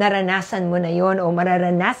naranasan mo na yon o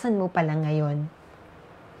mararanasan mo pa lang ngayon.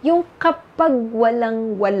 Yung kapag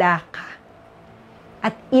walang-wala ka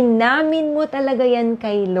at inamin mo talaga yan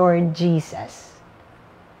kay Lord Jesus,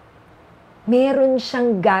 meron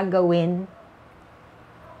siyang gagawin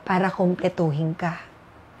para kumpletuhin ka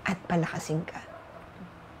at palakasin ka.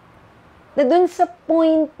 Na dun sa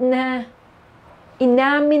point na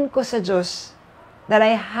inamin ko sa Diyos that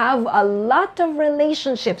I have a lot of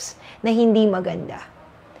relationships na hindi maganda.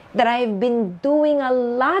 That I've been doing a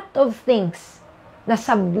lot of things na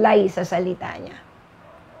sablay sa salita niya.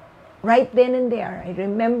 Right then and there, I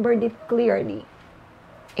remembered it clearly.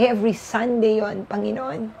 Every Sunday yon,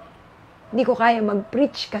 Panginoon. Hindi ko kaya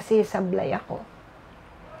mag-preach kasi sablay ako.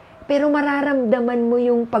 Pero mararamdaman mo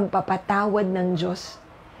yung pagpapatawad ng Diyos.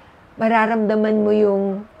 Mararamdaman mo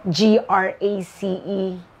yung GRACE,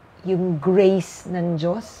 yung grace ng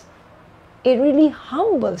Diyos. It really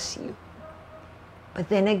humbles you. But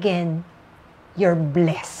then again, you're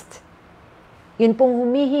blessed. Yun pong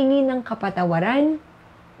humihingi ng kapatawaran,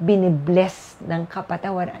 binibless ng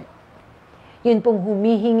kapatawaran. Yun pong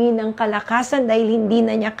humihingi ng kalakasan dahil hindi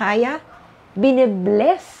na niya kaya,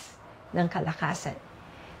 binibless ng kalakasan.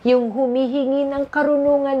 Yung humihingi ng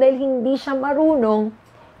karunungan dahil hindi siya marunong,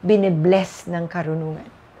 binibless ng karunungan.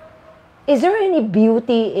 Is there any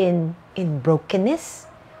beauty in brokenness?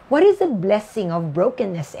 What is the blessing of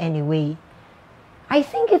brokenness anyway? I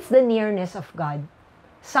think it's the nearness of God.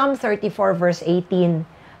 Psalm 34 verse 18,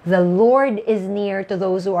 the Lord is near to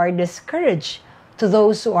those who are discouraged, to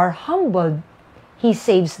those who are humbled. He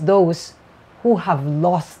saves those who have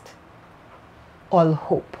lost all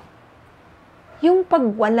hope. Yung pag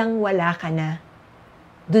walang-wala ka na,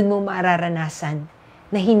 dun mo mararanasan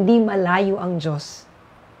na hindi malayo ang Diyos.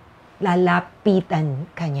 Lalapitan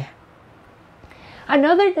ka niya.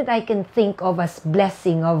 Another that I can think of as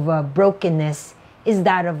blessing of brokenness is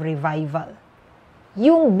that of revival.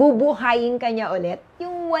 Yung bubuhayin ka niya ulit,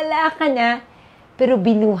 yung wala ka na, pero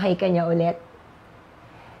binuhay ka niya ulit.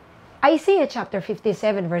 Isaiah chapter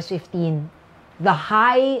 57 verse 15, the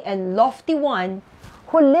high and lofty one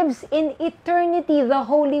who lives in eternity, the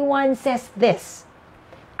Holy One says this,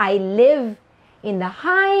 I live in the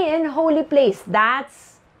high and holy place.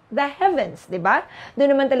 That's the heavens, di ba?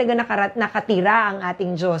 Doon naman talaga nakatira ang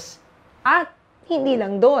ating Diyos. At hindi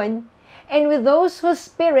lang doon, and with those whose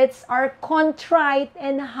spirits are contrite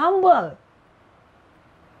and humble.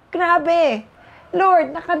 Grabe!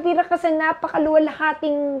 Lord, nakatira ka sa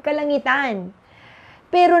napakaluwalhating kalangitan.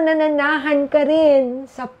 Pero nananahan ka rin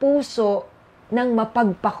sa puso ng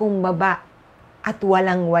mapagpakumbaba at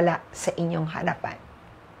walang-wala sa inyong harapan.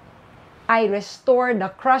 I restore the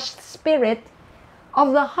crushed spirit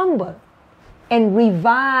of the humble and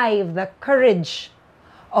revive the courage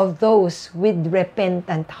of those with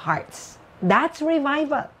repentant hearts. That's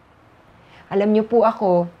revival. Alam niyo po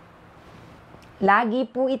ako, lagi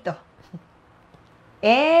po ito.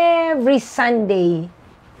 Every Sunday,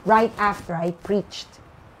 right after I preached,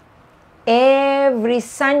 every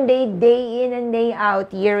Sunday, day in and day out,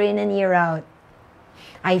 year in and year out,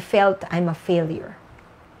 I felt I'm a failure.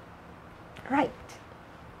 Right.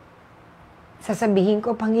 Sasabihin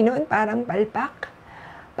ko, Panginoon, parang palpak.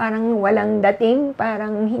 Parang walang dating.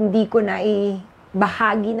 Parang hindi ko na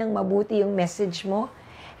bahagi ng mabuti yung message mo.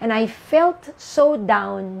 And I felt so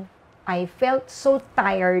down. I felt so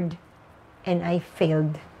tired. And I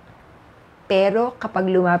failed. Pero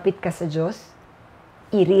kapag lumapit ka sa Diyos,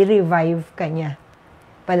 i-revive ka niya.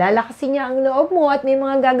 Palalakasin niya ang loob mo at may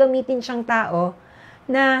mga gagamitin siyang tao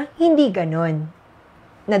na hindi ganon.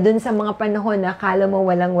 Na dun sa mga panahon na akala mo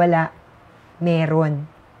walang-wala, meron.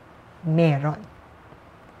 Meron.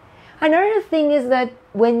 Another thing is that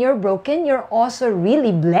when you're broken, you're also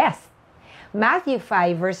really blessed. Matthew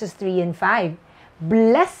 5 verses 3 and 5,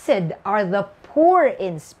 blessed are the poor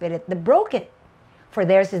in spirit, the broken, for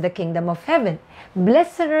theirs is the kingdom of heaven.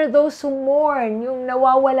 Blessed are those who mourn, yung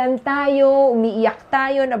nawawalan tayo, umiiyak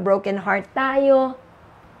tayo, na broken heart tayo,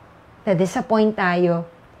 na disappoint tayo,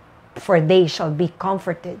 for they shall be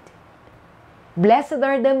comforted. Blessed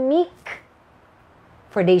are the meek,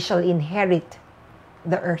 for they shall inherit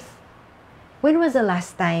the earth. When was the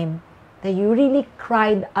last time that you really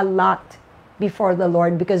cried a lot before the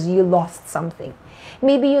Lord because you lost something?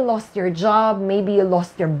 Maybe you lost your job, maybe you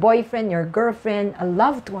lost your boyfriend, your girlfriend, a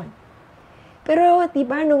loved one. Pero, di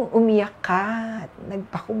ba, nung umiyak ka at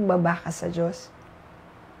nagpakumbaba ka sa Diyos,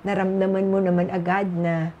 naramdaman mo naman agad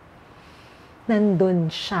na nandun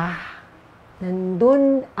siya.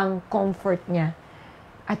 Nandun ang comfort niya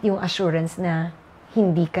at yung assurance na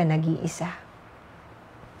hindi ka nag-iisa.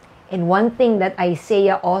 And one thing that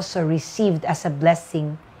Isaiah also received as a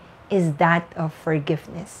blessing is that of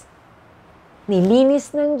forgiveness.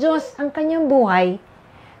 Nilinis ng Diyos ang kanyang buhay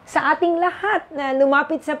sa ating lahat na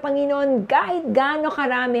lumapit sa Panginoon kahit gaano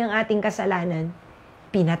karami ang ating kasalanan.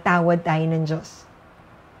 Pinatawad tayo ng Diyos.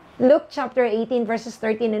 Luke chapter 18 verses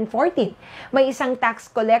 13 and 14. May isang tax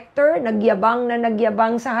collector,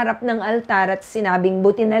 nagyabang sa harap ng altar at sinabing,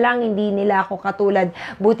 buti na lang hindi nila ako katulad,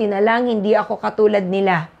 buti na lang hindi ako katulad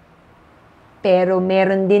nila. Pero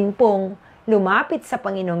meron din pong lumapit sa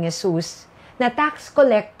Panginoong Yesus na tax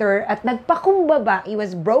collector at nagpakumbaba. He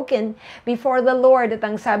was broken before the Lord at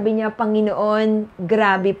ang sabi niya, Panginoon,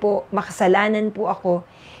 grabe po, makasalanan po ako.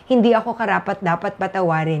 Hindi ako karapat dapat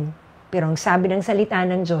patawarin. Pero ang sabi ng salita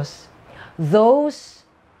ng Diyos, those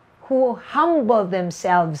who humble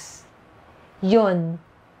themselves, yun,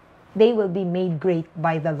 they will be made great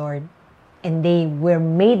by the Lord. And they were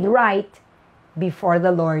made right before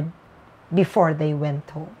the Lord before they went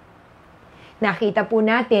home. Nakita po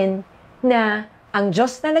natin na ang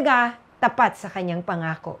Diyos talaga tapat sa kanyang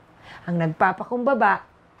pangako. Ang nagpapakumbaba,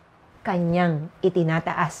 kanyang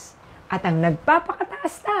itinataas. At ang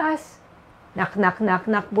nagpapakataas-taas,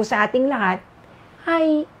 nak po sa ating lahat,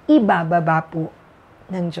 ay ibababa po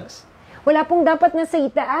ng Diyos. Wala pong dapat na sa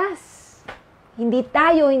itaas. Hindi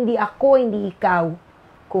tayo, hindi ako, hindi ikaw,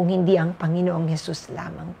 kung hindi ang Panginoong Hesus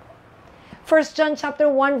lamang po. 1 John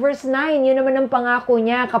chapter 1 verse 9, yun naman ang pangako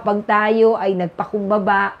niya kapag tayo ay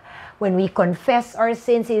nagpakumbaba, when we confess our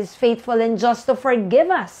sins, He is faithful and just to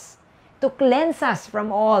forgive us, to cleanse us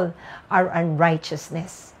from all our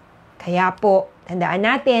unrighteousness. Kaya po, tandaan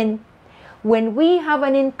natin, when we have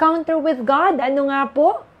an encounter with God, ano nga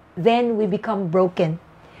po? Then we become broken.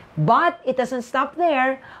 But it doesn't stop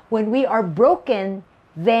there. When we are broken,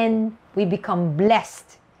 then we become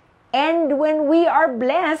blessed. And when we are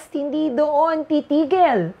blessed, hindi doon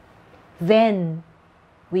titigil. Then,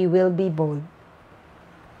 we will be bold.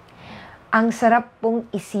 Ang sarap pong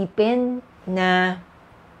isipin na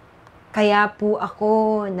kaya po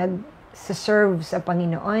ako nag-serve sa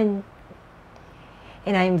Panginoon.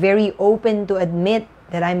 And I'm very open to admit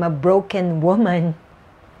that I'm a broken woman.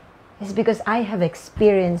 It's because I have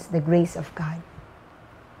experienced the grace of God.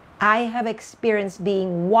 I have experienced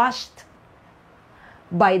being washed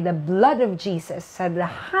by the blood of Jesus sa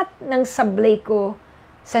lahat ng sablay ko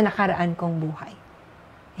sa nakaraan kong buhay.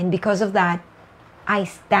 And because of that, I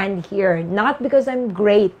stand here, not because I'm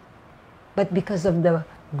great, but because of the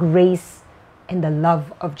grace and the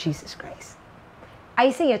love of Jesus Christ.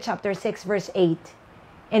 Isaiah chapter 6 verse 8,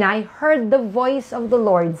 and I heard the voice of the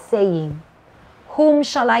Lord saying, whom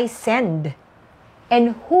shall I send?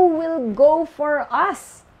 And who will go for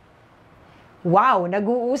us? Wow,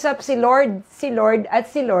 nag-uusap si Lord,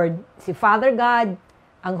 si Father God,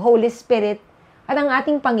 ang Holy Spirit, at ang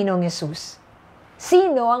ating Panginoong Yesus.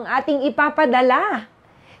 Sino ang ating ipapadala?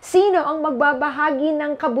 Sino ang magbabahagi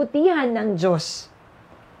ng kabutihan ng Diyos?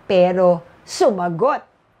 Pero sumagot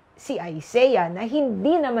si Isaiah na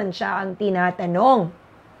hindi naman siya ang tinatanong.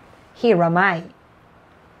 Here am I.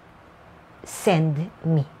 Send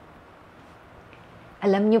me.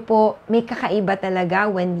 Alam niyo po, may kakaiba talaga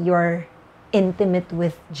when you're intimate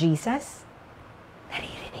with Jesus.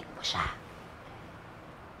 Naririnig mo siya.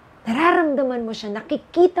 Nararamdaman mo siya,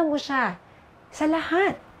 nakikita mo siya sa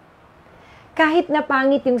lahat. Kahit na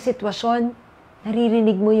pangit yung sitwasyon,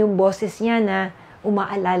 naririnig mo yung boses niya na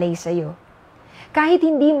umaalalay sa'yo. Kahit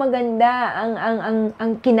hindi maganda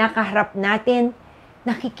ang kinakaharap natin,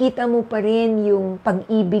 nakikita mo pa rin yung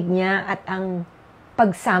pag-ibig niya at ang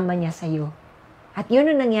pagsama niya sa'yo. At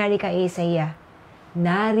yun ang nangyari kay Isaiah.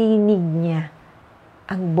 Narinig niya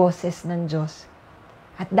ang boses ng Diyos.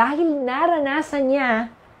 At dahil naranasan niya,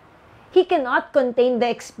 he cannot contain the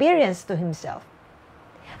experience to himself.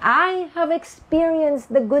 I have experienced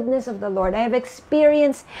the goodness of the Lord. I have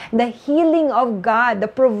experienced the healing of God, the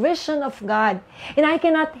provision of God. And I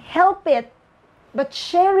cannot help it but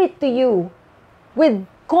share it to you with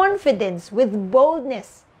confidence, with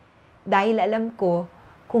boldness. Dahil alam ko,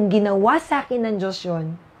 kung ginawa sa akin ng Diyos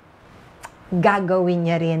yun, gagawin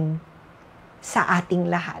niya rin sa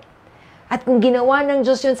ating lahat. At kung ginawa ng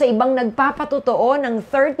Diyos yun sa ibang nagpapatotoo ng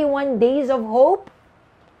 31 days of hope,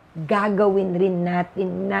 gagawin rin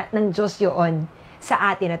natin ng Diyos yun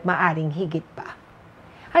sa atin at maaring higit pa.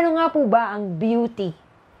 Ano nga po ba ang beauty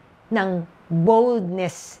ng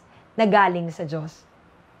boldness na galing sa Diyos?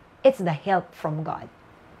 It's the help from God.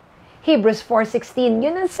 Hebrews 4:16,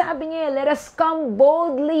 yun ang sabi niya, let us come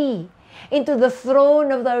boldly into the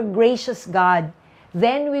throne of the gracious God.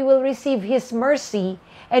 Then we will receive His mercy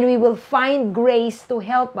and we will find grace to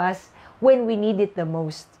help us when we need it the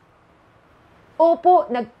most. Opo,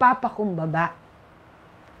 nagpapakumbaba.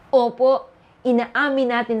 Opo,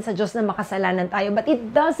 inaamin natin sa Diyos na makasalanan tayo, but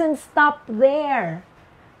it doesn't stop there.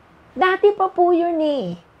 Dati pa po yun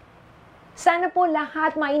eh. Sana po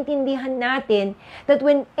lahat maintindihan natin that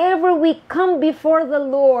whenever we come before the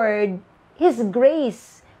Lord, His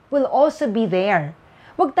grace will also be there.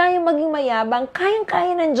 Huwag tayong maging mayabang,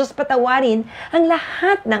 kayang-kaya ng Diyos patawarin ang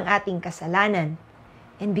lahat ng ating kasalanan.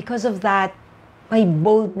 And because of that, may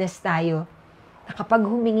boldness tayo. Na kapag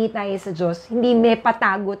humingi tayo sa Diyos, hindi may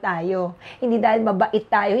patago tayo. Hindi dahil mabait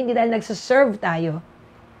tayo, hindi dahil nagsuserve tayo.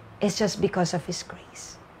 It's just because of His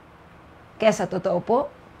grace. Kaya sa totoo po,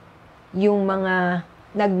 yung mga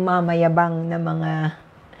nagmamayabang na mga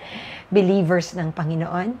believers ng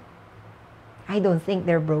Panginoon, I don't think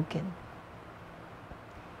they're broken.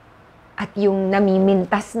 At yung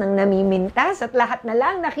namimintas ng namimintas at lahat na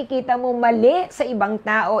lang nakikita mo mali sa ibang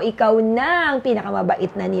tao, ikaw na ang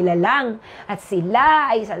pinakamabait na nila lang at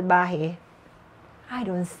sila ay salbahe. I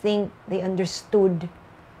don't think they understood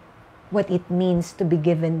what it means to be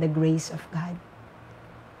given the grace of God.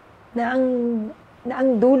 Na ang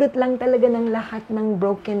dulot lang talaga ng lahat ng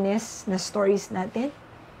brokenness na stories natin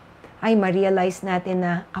ay ma-realize natin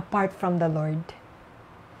na apart from the Lord,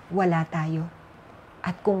 wala tayo.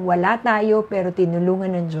 At kung wala tayo pero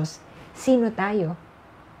tinulungan ng Diyos, sino tayo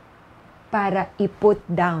para i-put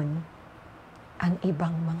down ang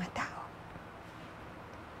ibang mga tao?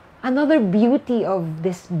 Another beauty of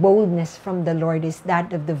this boldness from the Lord is that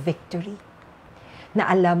of the victory. Na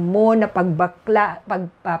alam mo na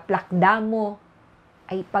pagpaplakda mo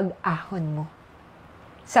ay pag-ahon mo.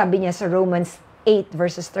 Sabi niya sa Romans 8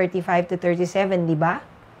 verses 35 to 37, di ba?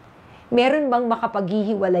 Meron bang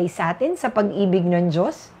makapaghihiwalay sa atin sa pag-ibig ng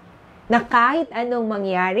Diyos? Na kahit anong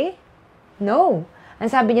mangyari? No.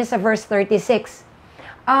 Ang sabi niya sa verse 36,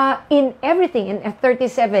 in everything, in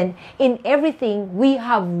 37, in everything, we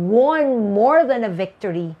have won more than a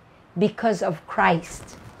victory because of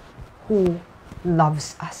Christ who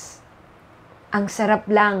loves us. Ang sarap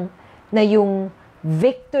lang na yung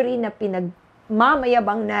victory na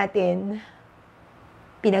pinagmamayabang natin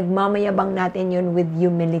yun with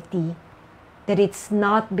humility. That it's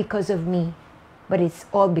not because of me, but it's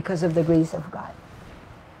all because of the grace of God.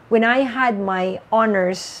 When I had my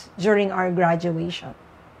honors during our graduation,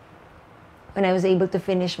 when I was able to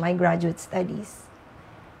finish my graduate studies,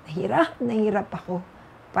 nahirap ako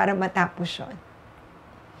para matapos yun.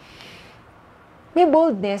 May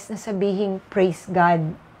boldness na sabihin, praise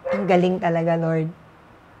God, ang galing talaga, Lord.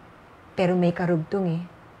 Pero may karugtong eh.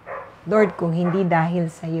 Lord, kung hindi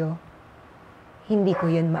dahil sa'yo, hindi ko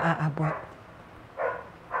yun maaabot.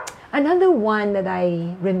 Another one that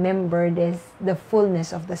I remembered is the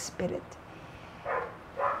fullness of the Spirit.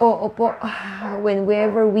 Oo po,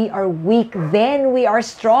 whenever we are weak, then we are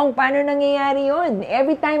strong. Paano nangyayari yun?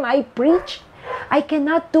 Every time I preach, I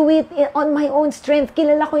cannot do it on my own strength.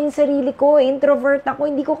 Kilala ko yung sarili ko, introvert ako,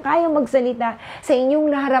 hindi ko kaya magsalita sa inyong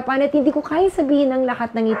harapan at hindi ko kaya sabihin ang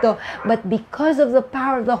lahat ng ito. But because of the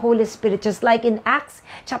power of the Holy Spirit, just like in Acts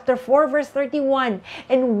chapter 4 verse 31,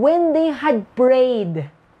 and when they had prayed,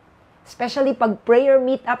 especially pag prayer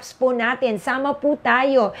meetups po natin, sama po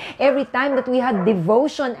tayo. Every time that we had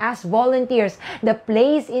devotion as volunteers, the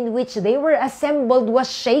place in which they were assembled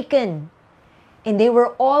was shaken. And they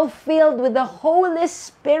were all filled with the Holy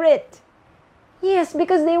Spirit. Yes,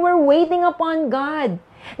 because they were waiting upon God.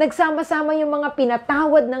 Nagsama-sama yung mga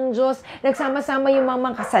pinatawad ng Diyos. Nagsama-sama yung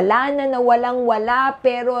mga kasalanan na walang-wala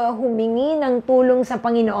pero humingi ng tulong sa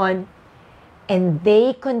Panginoon. And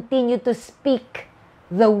they continue to speak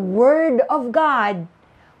the Word of God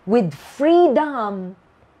with freedom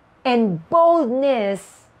and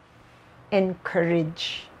boldness and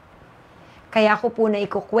courage. Kaya ko po na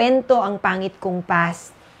ikukwento ang pangit kong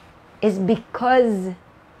past is because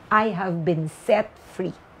I have been set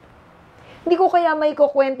free. Hindi ko kaya may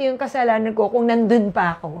ikukwento yung kasalanan ko kung nandun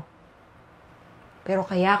pa ako. Pero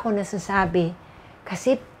kaya ako nasasabi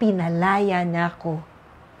kasi pinalaya na ako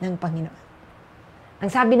ng Panginoon.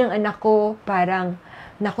 Ang sabi ng anak ko parang,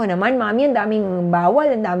 nako naman mami, ang daming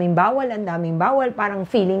bawal, parang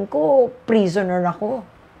feeling ko prisoner ako.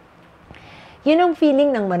 Yun ang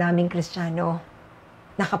feeling ng maraming Kristiyano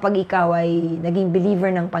na kapag ikaw ay naging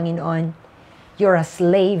believer ng Panginoon, you're a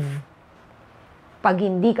slave. Pag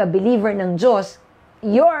hindi ka believer ng Diyos,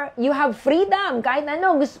 you have freedom. Kahit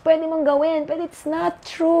ano, pwede mong gawin. But it's not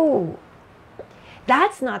true.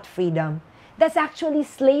 That's not freedom. That's actually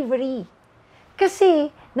slavery.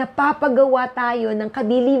 Kasi napapagawa tayo ng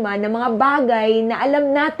kadiliman ng mga bagay na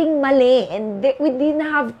alam nating mali and we didn't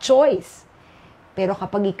have choice. Pero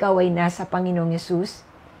kapag ikaw ay nasa Panginoong Yesus,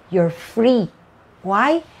 You're free.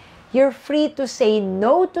 Why? You're free to say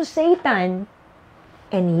no to Satan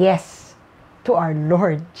and yes to our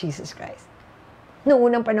Lord Jesus Christ.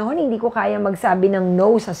 Noong unang panahon, hindi ko kaya magsabi ng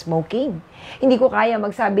no sa smoking. Hindi ko kaya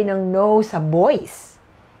magsabi ng no sa boys.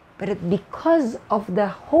 But because of the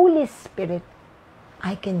Holy Spirit,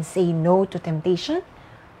 I can say no to temptation.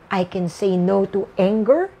 I can say no to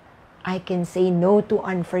anger. I can say no to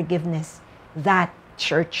unforgiveness. That,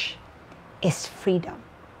 church, is freedom.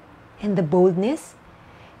 And the boldness,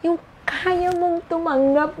 yung kaya mong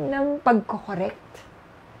tumanggap ng pagkokorekt.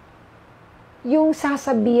 Yung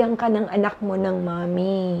sasabihan ka ng anak mo ng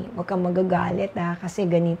mami, huwag kang magagalit kasi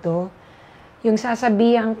ganito. Yung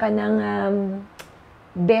sasabihan ka ng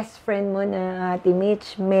best friend mo na ati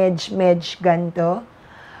Mitch, medj, ganto.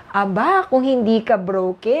 Aba, kung hindi ka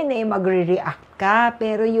broken, magre-react ka.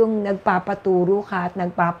 Pero yung nagpapaturo ka at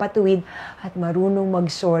nagpapatuwid at marunong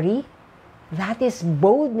mag-sorry, that is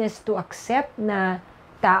boldness to accept na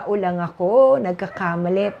tao lang ako,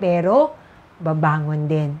 nagkakamali, pero babangon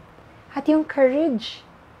din. At yung courage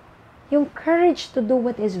to do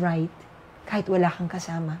what is right, kahit wala kang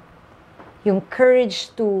kasama. Yung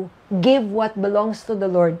courage to give what belongs to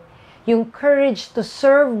the Lord. Yung courage to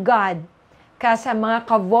serve God. Kasi mga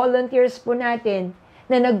ka-volunteers po natin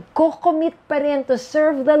na nagko-commit pa rin to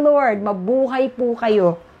serve the Lord, mabuhay po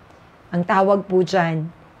kayo. Ang tawag po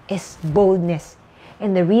dyan is boldness.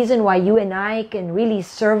 And the reason why you and I can really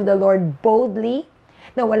serve the Lord boldly,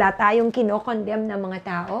 na wala tayong kinokondemn ng mga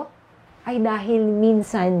tao, ay dahil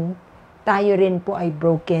minsan tayo rin po ay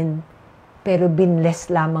broken, pero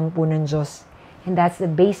binless lamang po ng Diyos. And that's the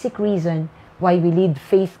basic reason why we lead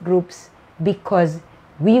faith groups, because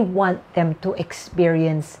we want them to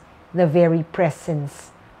experience the very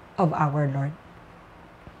presence of our Lord.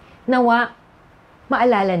 Nawa,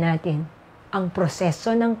 maalala natin ang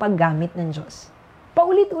proseso ng paggamit ng Diyos.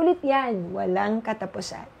 Paulit-ulit yan, walang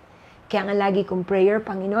katapusan. Kaya nga lagi kong prayer,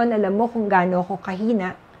 Panginoon, alam mo kung gaano ako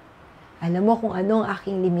kahina. Alam mo kung ano ang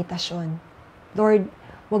aking limitasyon. Lord,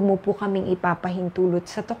 wag mo po kaming ipapahintulot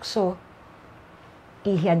sa tukso.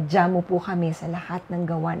 Ihadya mo po kami sa lahat ng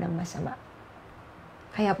gawa ng masama.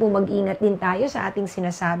 Kaya po mag-ingat din tayo sa ating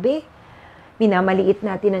sinasabi. Minamaliit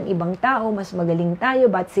natin ang ibang tao, mas magaling tayo.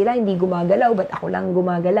 Ba't sila hindi gumagalaw? Ba't ako lang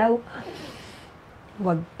gumagalaw?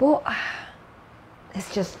 Wag po.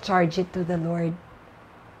 Let's just charge it to the Lord.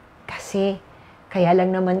 Kasi, kaya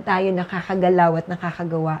lang naman tayo nakakagalaw at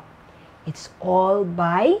nakakagawa. It's all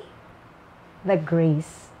by the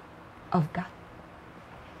grace of God.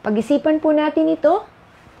 Pag-isipan po natin ito,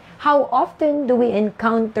 how often do we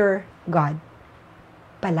encounter God?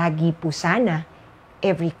 Palagi po sana,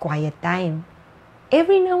 every quiet time,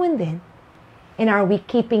 every now and then. And are we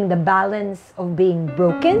keeping the balance of being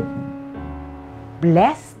broken,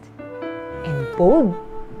 blessed, and bold?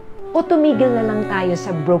 O tumigil na lang tayo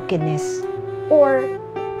sa brokenness? Or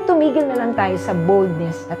tumigil na lang tayo sa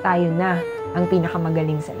boldness at tayo na ang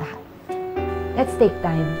pinakamagaling sa lahat? Let's take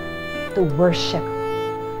time to worship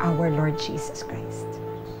our Lord Jesus Christ.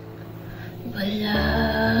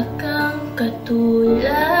 Wala kang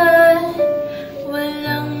katulad,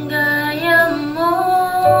 walang gaya mo.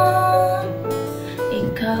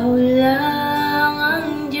 Ikaw lang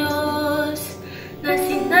ang Diyos na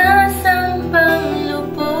sinasambang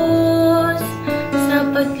lubos. Sa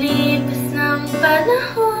paglipas ng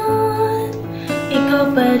panahon,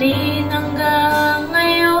 ikaw pa rin hanggang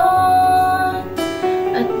ngayon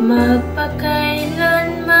at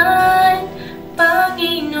magpakailanman,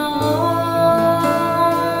 Panginoon.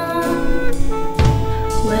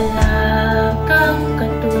 Wala kang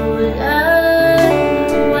katulad,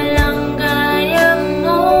 walang gaya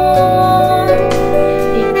mo.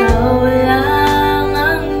 Ikaw lang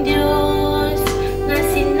ang Diyos na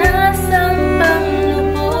sinasambang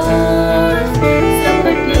lubos. Sa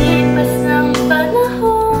paglipas ng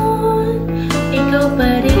panahon, ikaw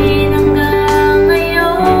pa rin hanggang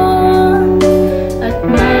ngayon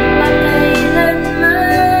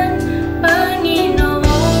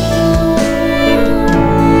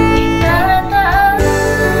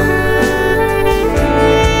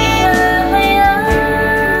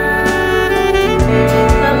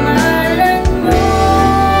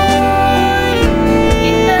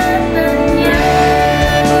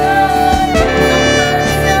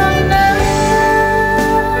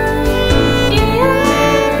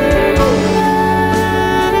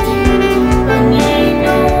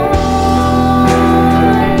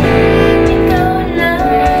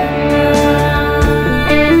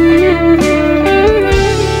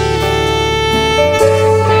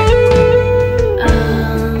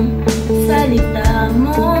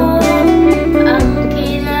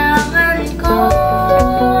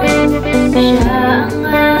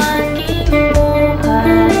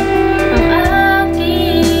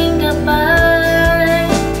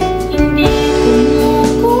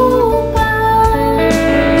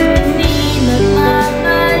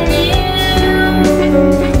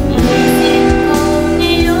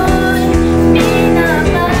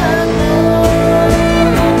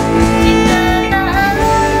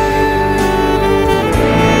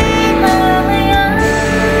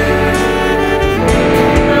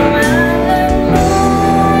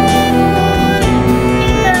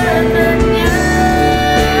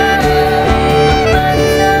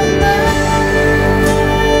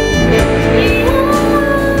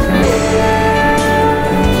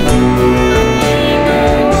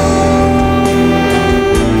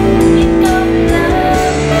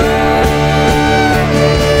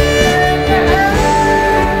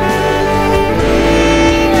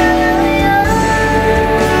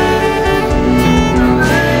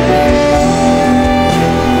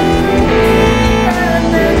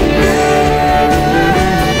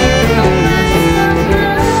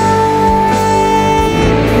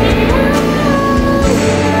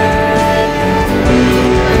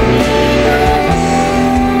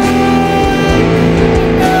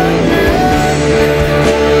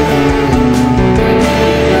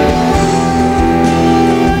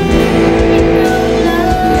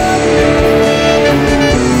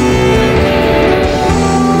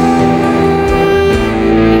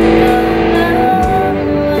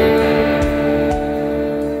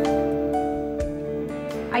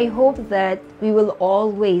I hope that we will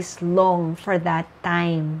always long for that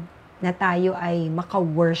time na tayo ay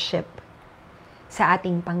maka-worship sa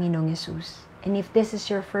ating Panginoong Yesus. And if this is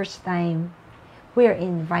your first time, we are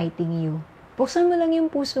inviting you. Buksan mo lang yung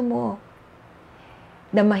puso mo.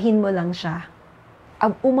 Damahin mo lang siya.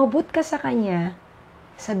 Umabot ka sa Kanya,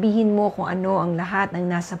 sabihin mo kung ano ang lahat ng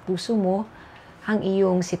nasa puso mo, ang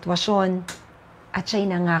iyong sitwasyon, at siya'y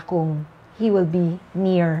nangakong He will be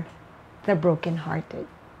near the brokenhearted.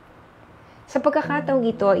 Sa pagkakataong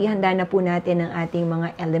ito, ihanda na po natin ang ating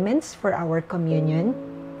mga elements for our communion.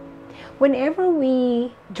 Whenever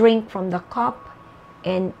we drink from the cup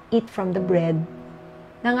and eat from the bread,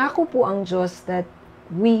 nangako po ang Diyos that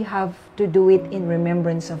we have to do it in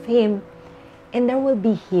remembrance of Him and there will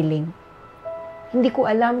be healing. Hindi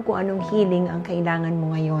ko alam kung anong healing ang kailangan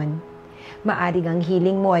mo ngayon. Maaring ang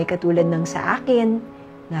healing mo ay katulad ng sa akin,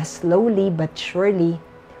 na slowly but surely,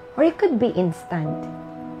 or it could be instant.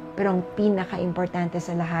 Pero ang pinaka-importante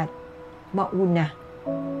sa lahat, mauna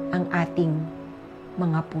ang ating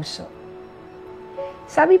mga puso.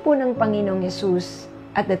 Sabi po ng Panginoong Yesus,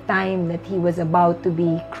 at the time that He was about to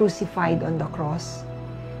be crucified on the cross,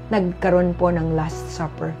 nagkaroon po ng Last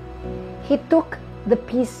Supper. He took the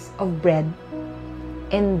piece of bread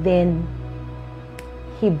and then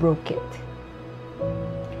He broke it.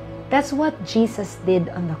 That's what Jesus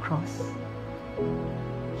did on the cross.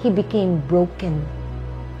 He became broken.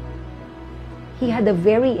 He had a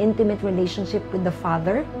very intimate relationship with the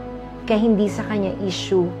Father, kaya hindi sa Kanya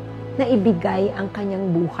issue na ibigay ang Kanyang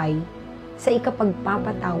buhay sa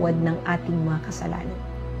ikapagpapatawad ng ating mga kasalanan.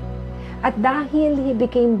 At dahil He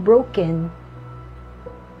became broken,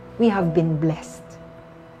 we have been blessed.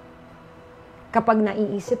 Kapag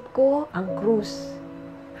naiisip ko ang krus,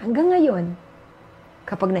 hanggang ngayon,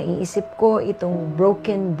 kapag naiisip ko itong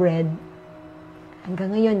broken bread,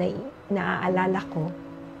 hanggang ngayon naaalala ko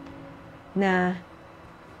na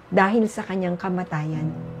dahil sa Kanyang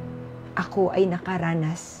kamatayan, ako ay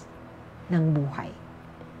nakaranas ng buhay.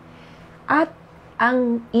 At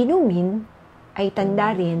ang inumin ay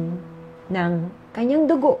tanda rin ng Kanyang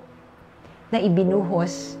dugo na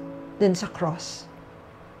ibinuhos dun sa cross.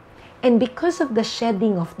 And because of the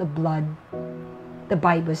shedding of the blood, the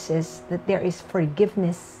Bible says that there is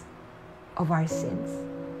forgiveness of our sins.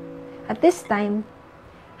 At this time,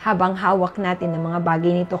 habang hawak natin ang mga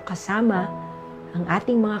bagay nito kasama ang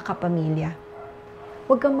ating mga kapamilya,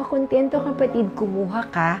 huwag kang makontento, kapatid, kumuha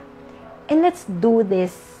ka, and let's do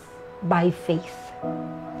this by faith.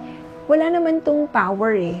 Wala naman tong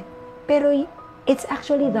power pero it's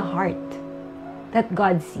actually the heart that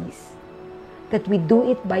God sees. That we do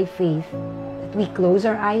it by faith, that we close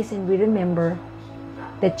our eyes and we remember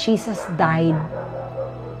that Jesus died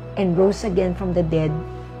and rose again from the dead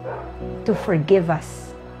to forgive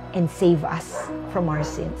us and save us from our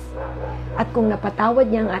sins. At kung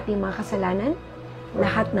napatawad niya ang ating mga kasalanan,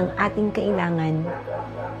 lahat ng ating kailangan,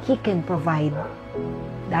 He can provide.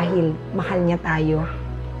 Dahil mahal niya tayo,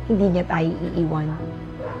 hindi niya tayo iiwan,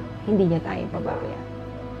 hindi niya tayo pababayaan.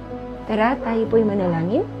 Tara, tayo po'y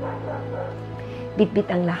manalangin.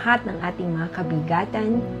 Bitbit ang lahat ng ating mga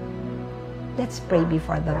kabigatan. Let's pray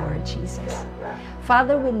before the Lord Jesus.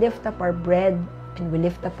 Father, we lift up our bread and we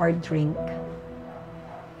lift up our drink.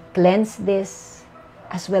 Cleanse this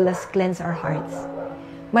as well as cleanse our hearts.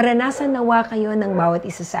 Maranasan nawa kayo ng bawat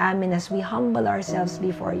isa sa amin as we humble ourselves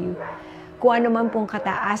before you. Kung ano man pong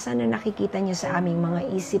kataasan na nakikita niyo sa aming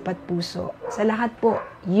mga isip at puso, sa lahat po,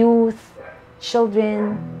 youth,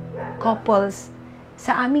 children, couples,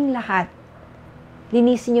 sa aming lahat,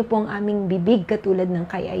 linisin niyo po ang aming bibig katulad ng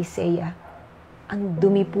kay Isaiah. Ang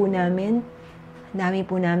dumi po namin, dami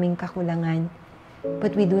po naming kakulangan.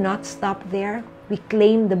 But we do not stop there. We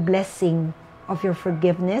claim the blessing of your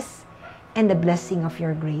forgiveness and the blessing of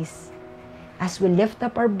your grace. As we lift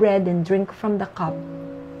up our bread and drink from the cup,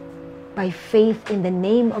 by faith in the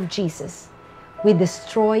name of Jesus, we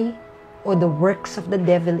destroy all the works of the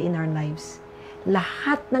devil in our lives.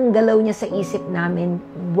 Lahat ng galaw niya sa isip namin,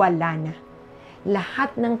 wala na.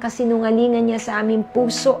 Lahat ng kasinungalingan niya sa aming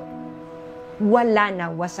puso, wala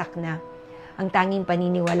na, wasak na. Ang tanging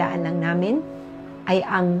paniniwalaan lang namin ay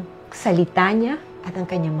ang salita niya at ang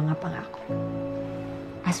kanyang mga pangako.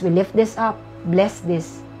 As we lift this up, bless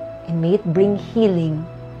this, and may it bring healing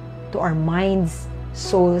to our minds,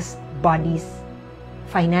 souls, bodies,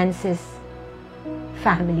 finances,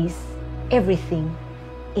 families, everything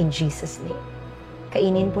in Jesus' name.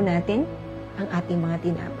 Kainin po natin ang ating mga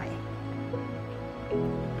tinapay.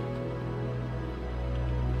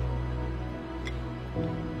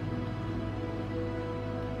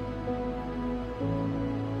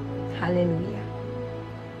 Hallelujah.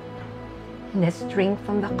 Let's drink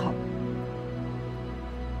from the cup.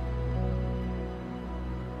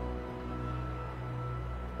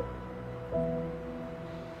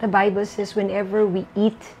 The Bible says whenever we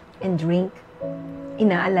eat and drink,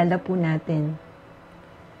 inaalala po natin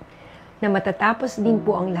na matatapos din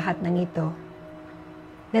po ang lahat ng ito,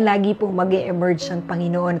 na lagi pong mag-e-emerge ang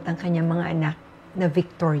Panginoon at ang kanyang mga anak na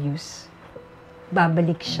victorious.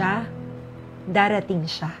 Babalik siya, darating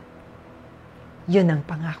siya. Yun ang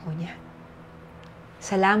pangako niya.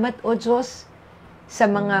 Salamat o Diyos sa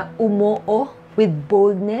mga umoo with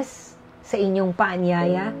boldness sa inyong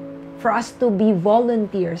paanyaya, for us to be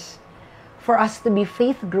volunteers, for us to be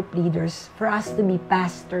faith group leaders, for us to be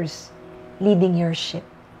pastors leading your ship.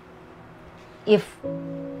 If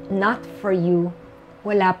not for you,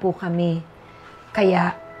 wala po kami.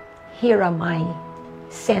 Kaya, here am I,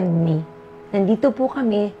 send me. Nandito po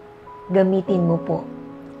kami, gamitin mo po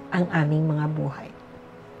ang aming mga buhay.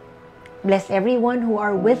 Bless everyone who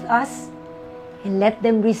are with us and let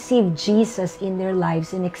them receive Jesus in their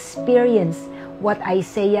lives and experience what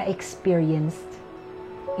Isaiah experienced.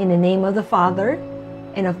 In the name of the Father,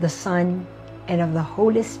 and of the Son, and of the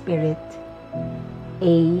Holy Spirit.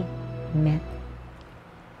 Amen.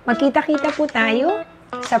 Magkita-kita po tayo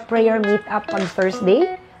sa prayer meet-up on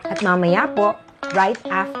Thursday at mamaya po, right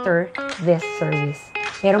after this service.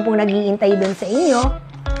 Meron pong nag-iintay dun sa inyo.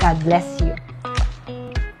 God bless you.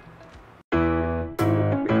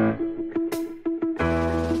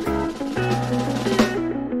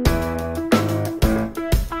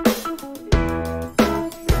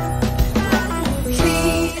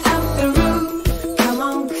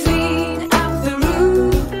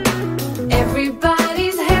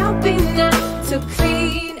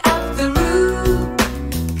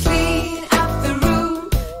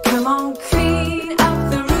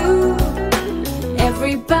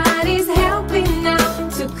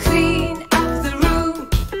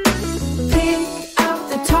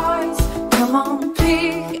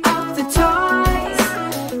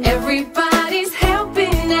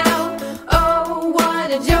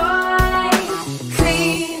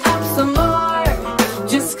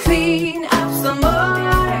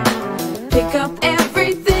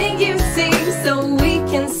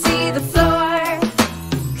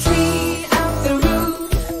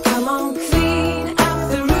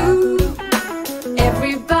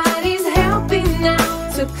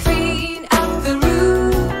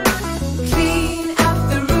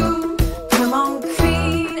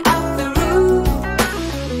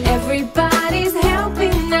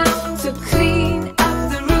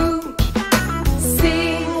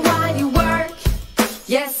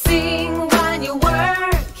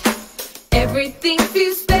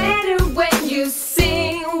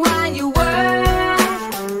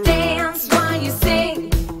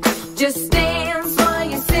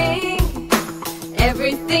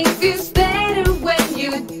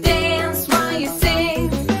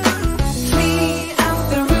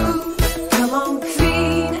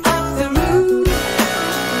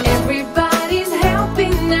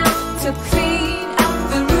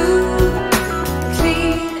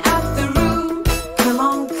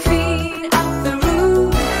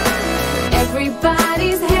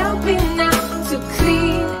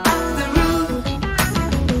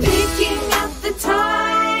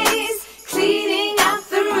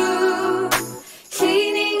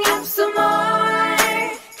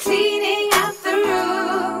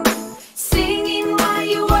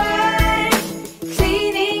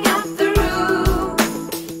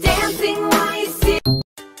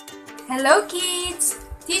 Hello kids!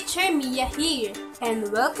 Teacher Mia here and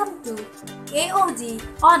welcome to KOD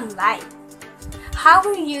Online. How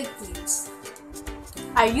are you kids?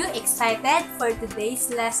 Are you excited for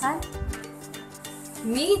today's lesson?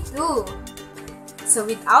 Me too! So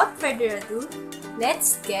without further ado,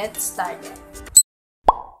 let's get started.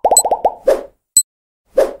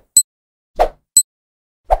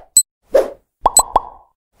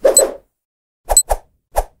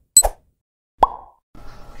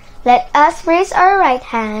 Let us raise our right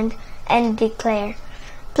hand and declare,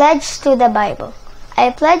 Pledge to the Bible.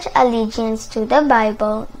 I pledge allegiance to the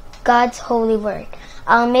Bible, God's holy word.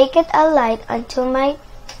 I'll make it a light unto my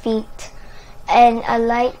feet and a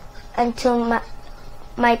light unto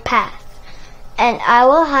my path. And I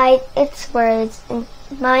will hide its words in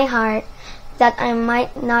my heart that I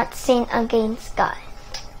might not sin against God.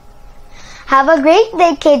 Have a great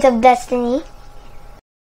day, kids of destiny.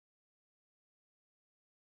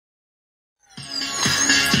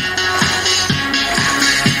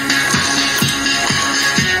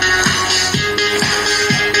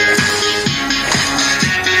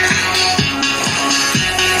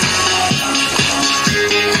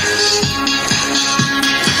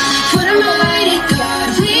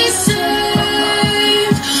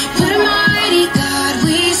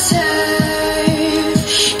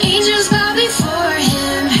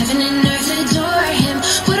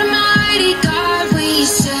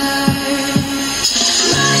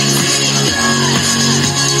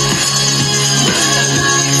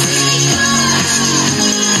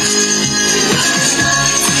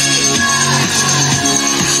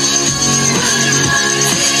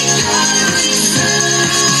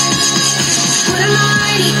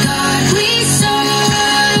 mighty God we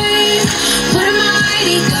serve. What a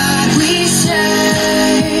mighty God we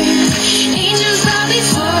serve. Angels bow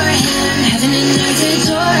before him, heaven and earth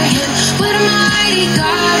adore him. What a mighty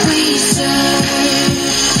God we serve.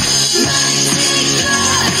 Mighty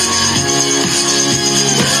God.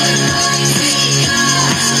 What a mighty God.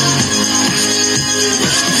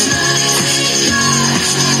 Mighty God.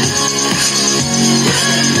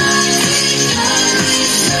 What a mighty God we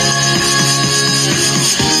serve.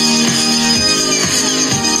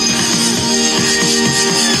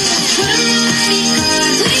 What a mighty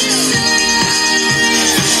God we serve.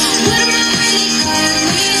 What a mighty God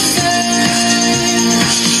we serve.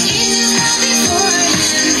 Angels bow before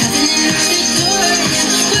him, heaven and earth adore him.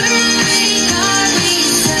 What a mighty God we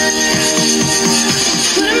serve.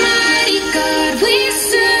 What a mighty God we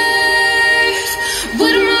serve.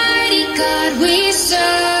 What a mighty God we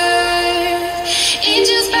serve.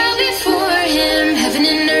 Angels bow before him, heaven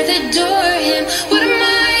and earth adore him. What a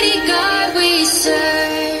mighty God we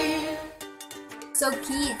serve. So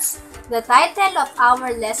kids, the title of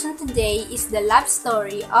our lesson today is the love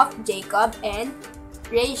story of Jacob and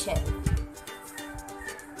Rachel.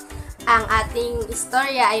 Ang ating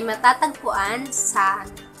istorya ay matatagpuan sa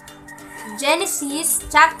Genesis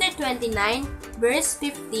chapter 29 verse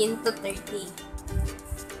 15 to 30.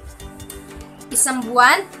 Isang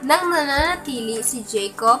buwan nang nananatili si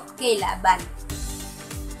Jacob kay Laban.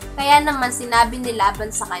 Kaya naman sinabi ni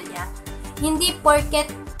Laban sa kanya, hindi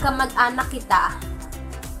porket kamag-anak kita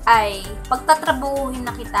ay pagtatrabuhin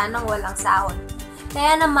na kita ng walang sahod.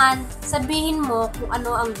 Kaya naman, sabihin mo kung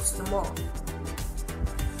ano ang gusto mo.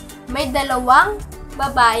 May 2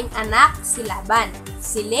 babaeng anak si Laban.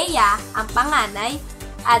 Si Leah ang panganay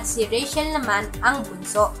at si Rachel naman ang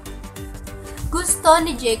bunso. Gusto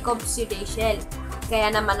ni Jacob si Rachel. Kaya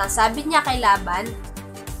naman ang sabi niya kay Laban,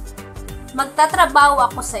 magtatrabaho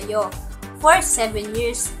ako sa iyo for 7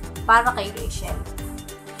 years para kay Rachel.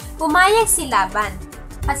 Pumayag si Laban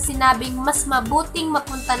at sinabing mas mabuting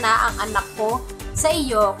mapunta na ang anak ko sa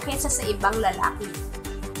iyo kaysa sa ibang lalaki.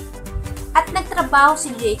 At nagtrabaho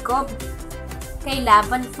si Jacob kay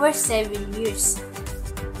Laban for 7 years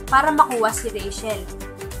para makuha si Rachel.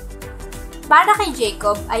 Para kay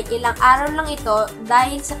Jacob ay ilang araw lang ito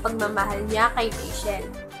dahil sa pagmamahal niya kay Rachel.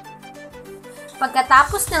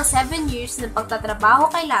 Pagkatapos ng 7 years ng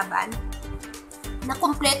pagtatrabaho kay Laban,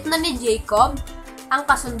 nakumpleto na ni Jacob ang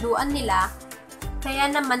kasunduan nila,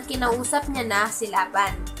 kaya naman kinausap niya na si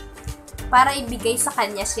Laban para ibigay sa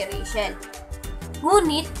kanya si Rachel.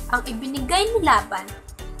 Ngunit ang ibinigay ni Laban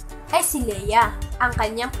ay si Leah, ang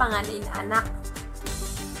kanyang panganay na anak,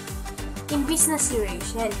 imbis na si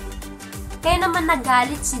Rachel. Kaya naman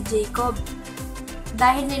nagalit si Jacob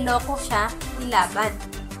dahil niloko siya ni Laban.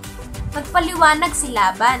 Nagpaliwanag si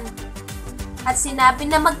Laban at sinabi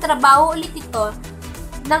na magtrabaho ulit ito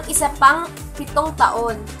ng isa pang 7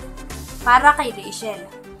 taon para kay Rachel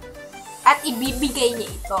at ibibigay niya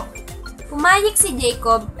ito. Pumayag si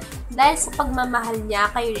Jacob dahil sa pagmamahal niya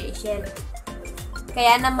kay Rachel.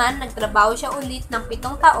 Kaya naman nagtrabaho siya ulit ng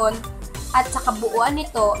 7 taon at sa kabuuan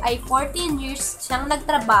nito ay 14 years siyang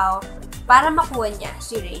nagtrabaho para makuha niya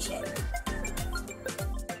si Rachel.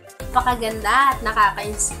 Napakaganda at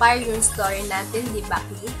nakaka-inspire yung story natin, di ba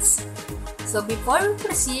kids? So before we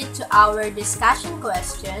proceed to our discussion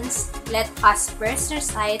questions, let us first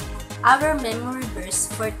recite our memory verse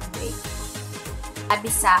for today. Sabi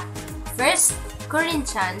sa 1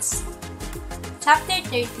 Corinthians chapter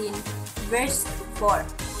 13 verse 4.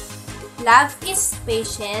 Love is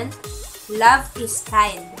patient, love is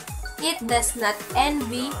kind. It does not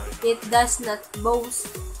envy, it does not boast,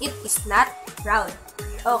 it is not proud.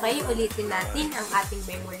 Okay, ulitin natin ang ating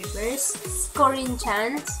memory verse.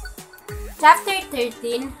 Corinthians chapter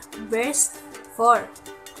 13 verse 4.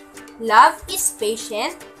 Love is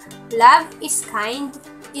patient, love is kind,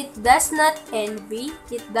 it does not envy,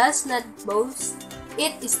 it does not boast,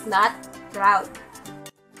 it is not proud.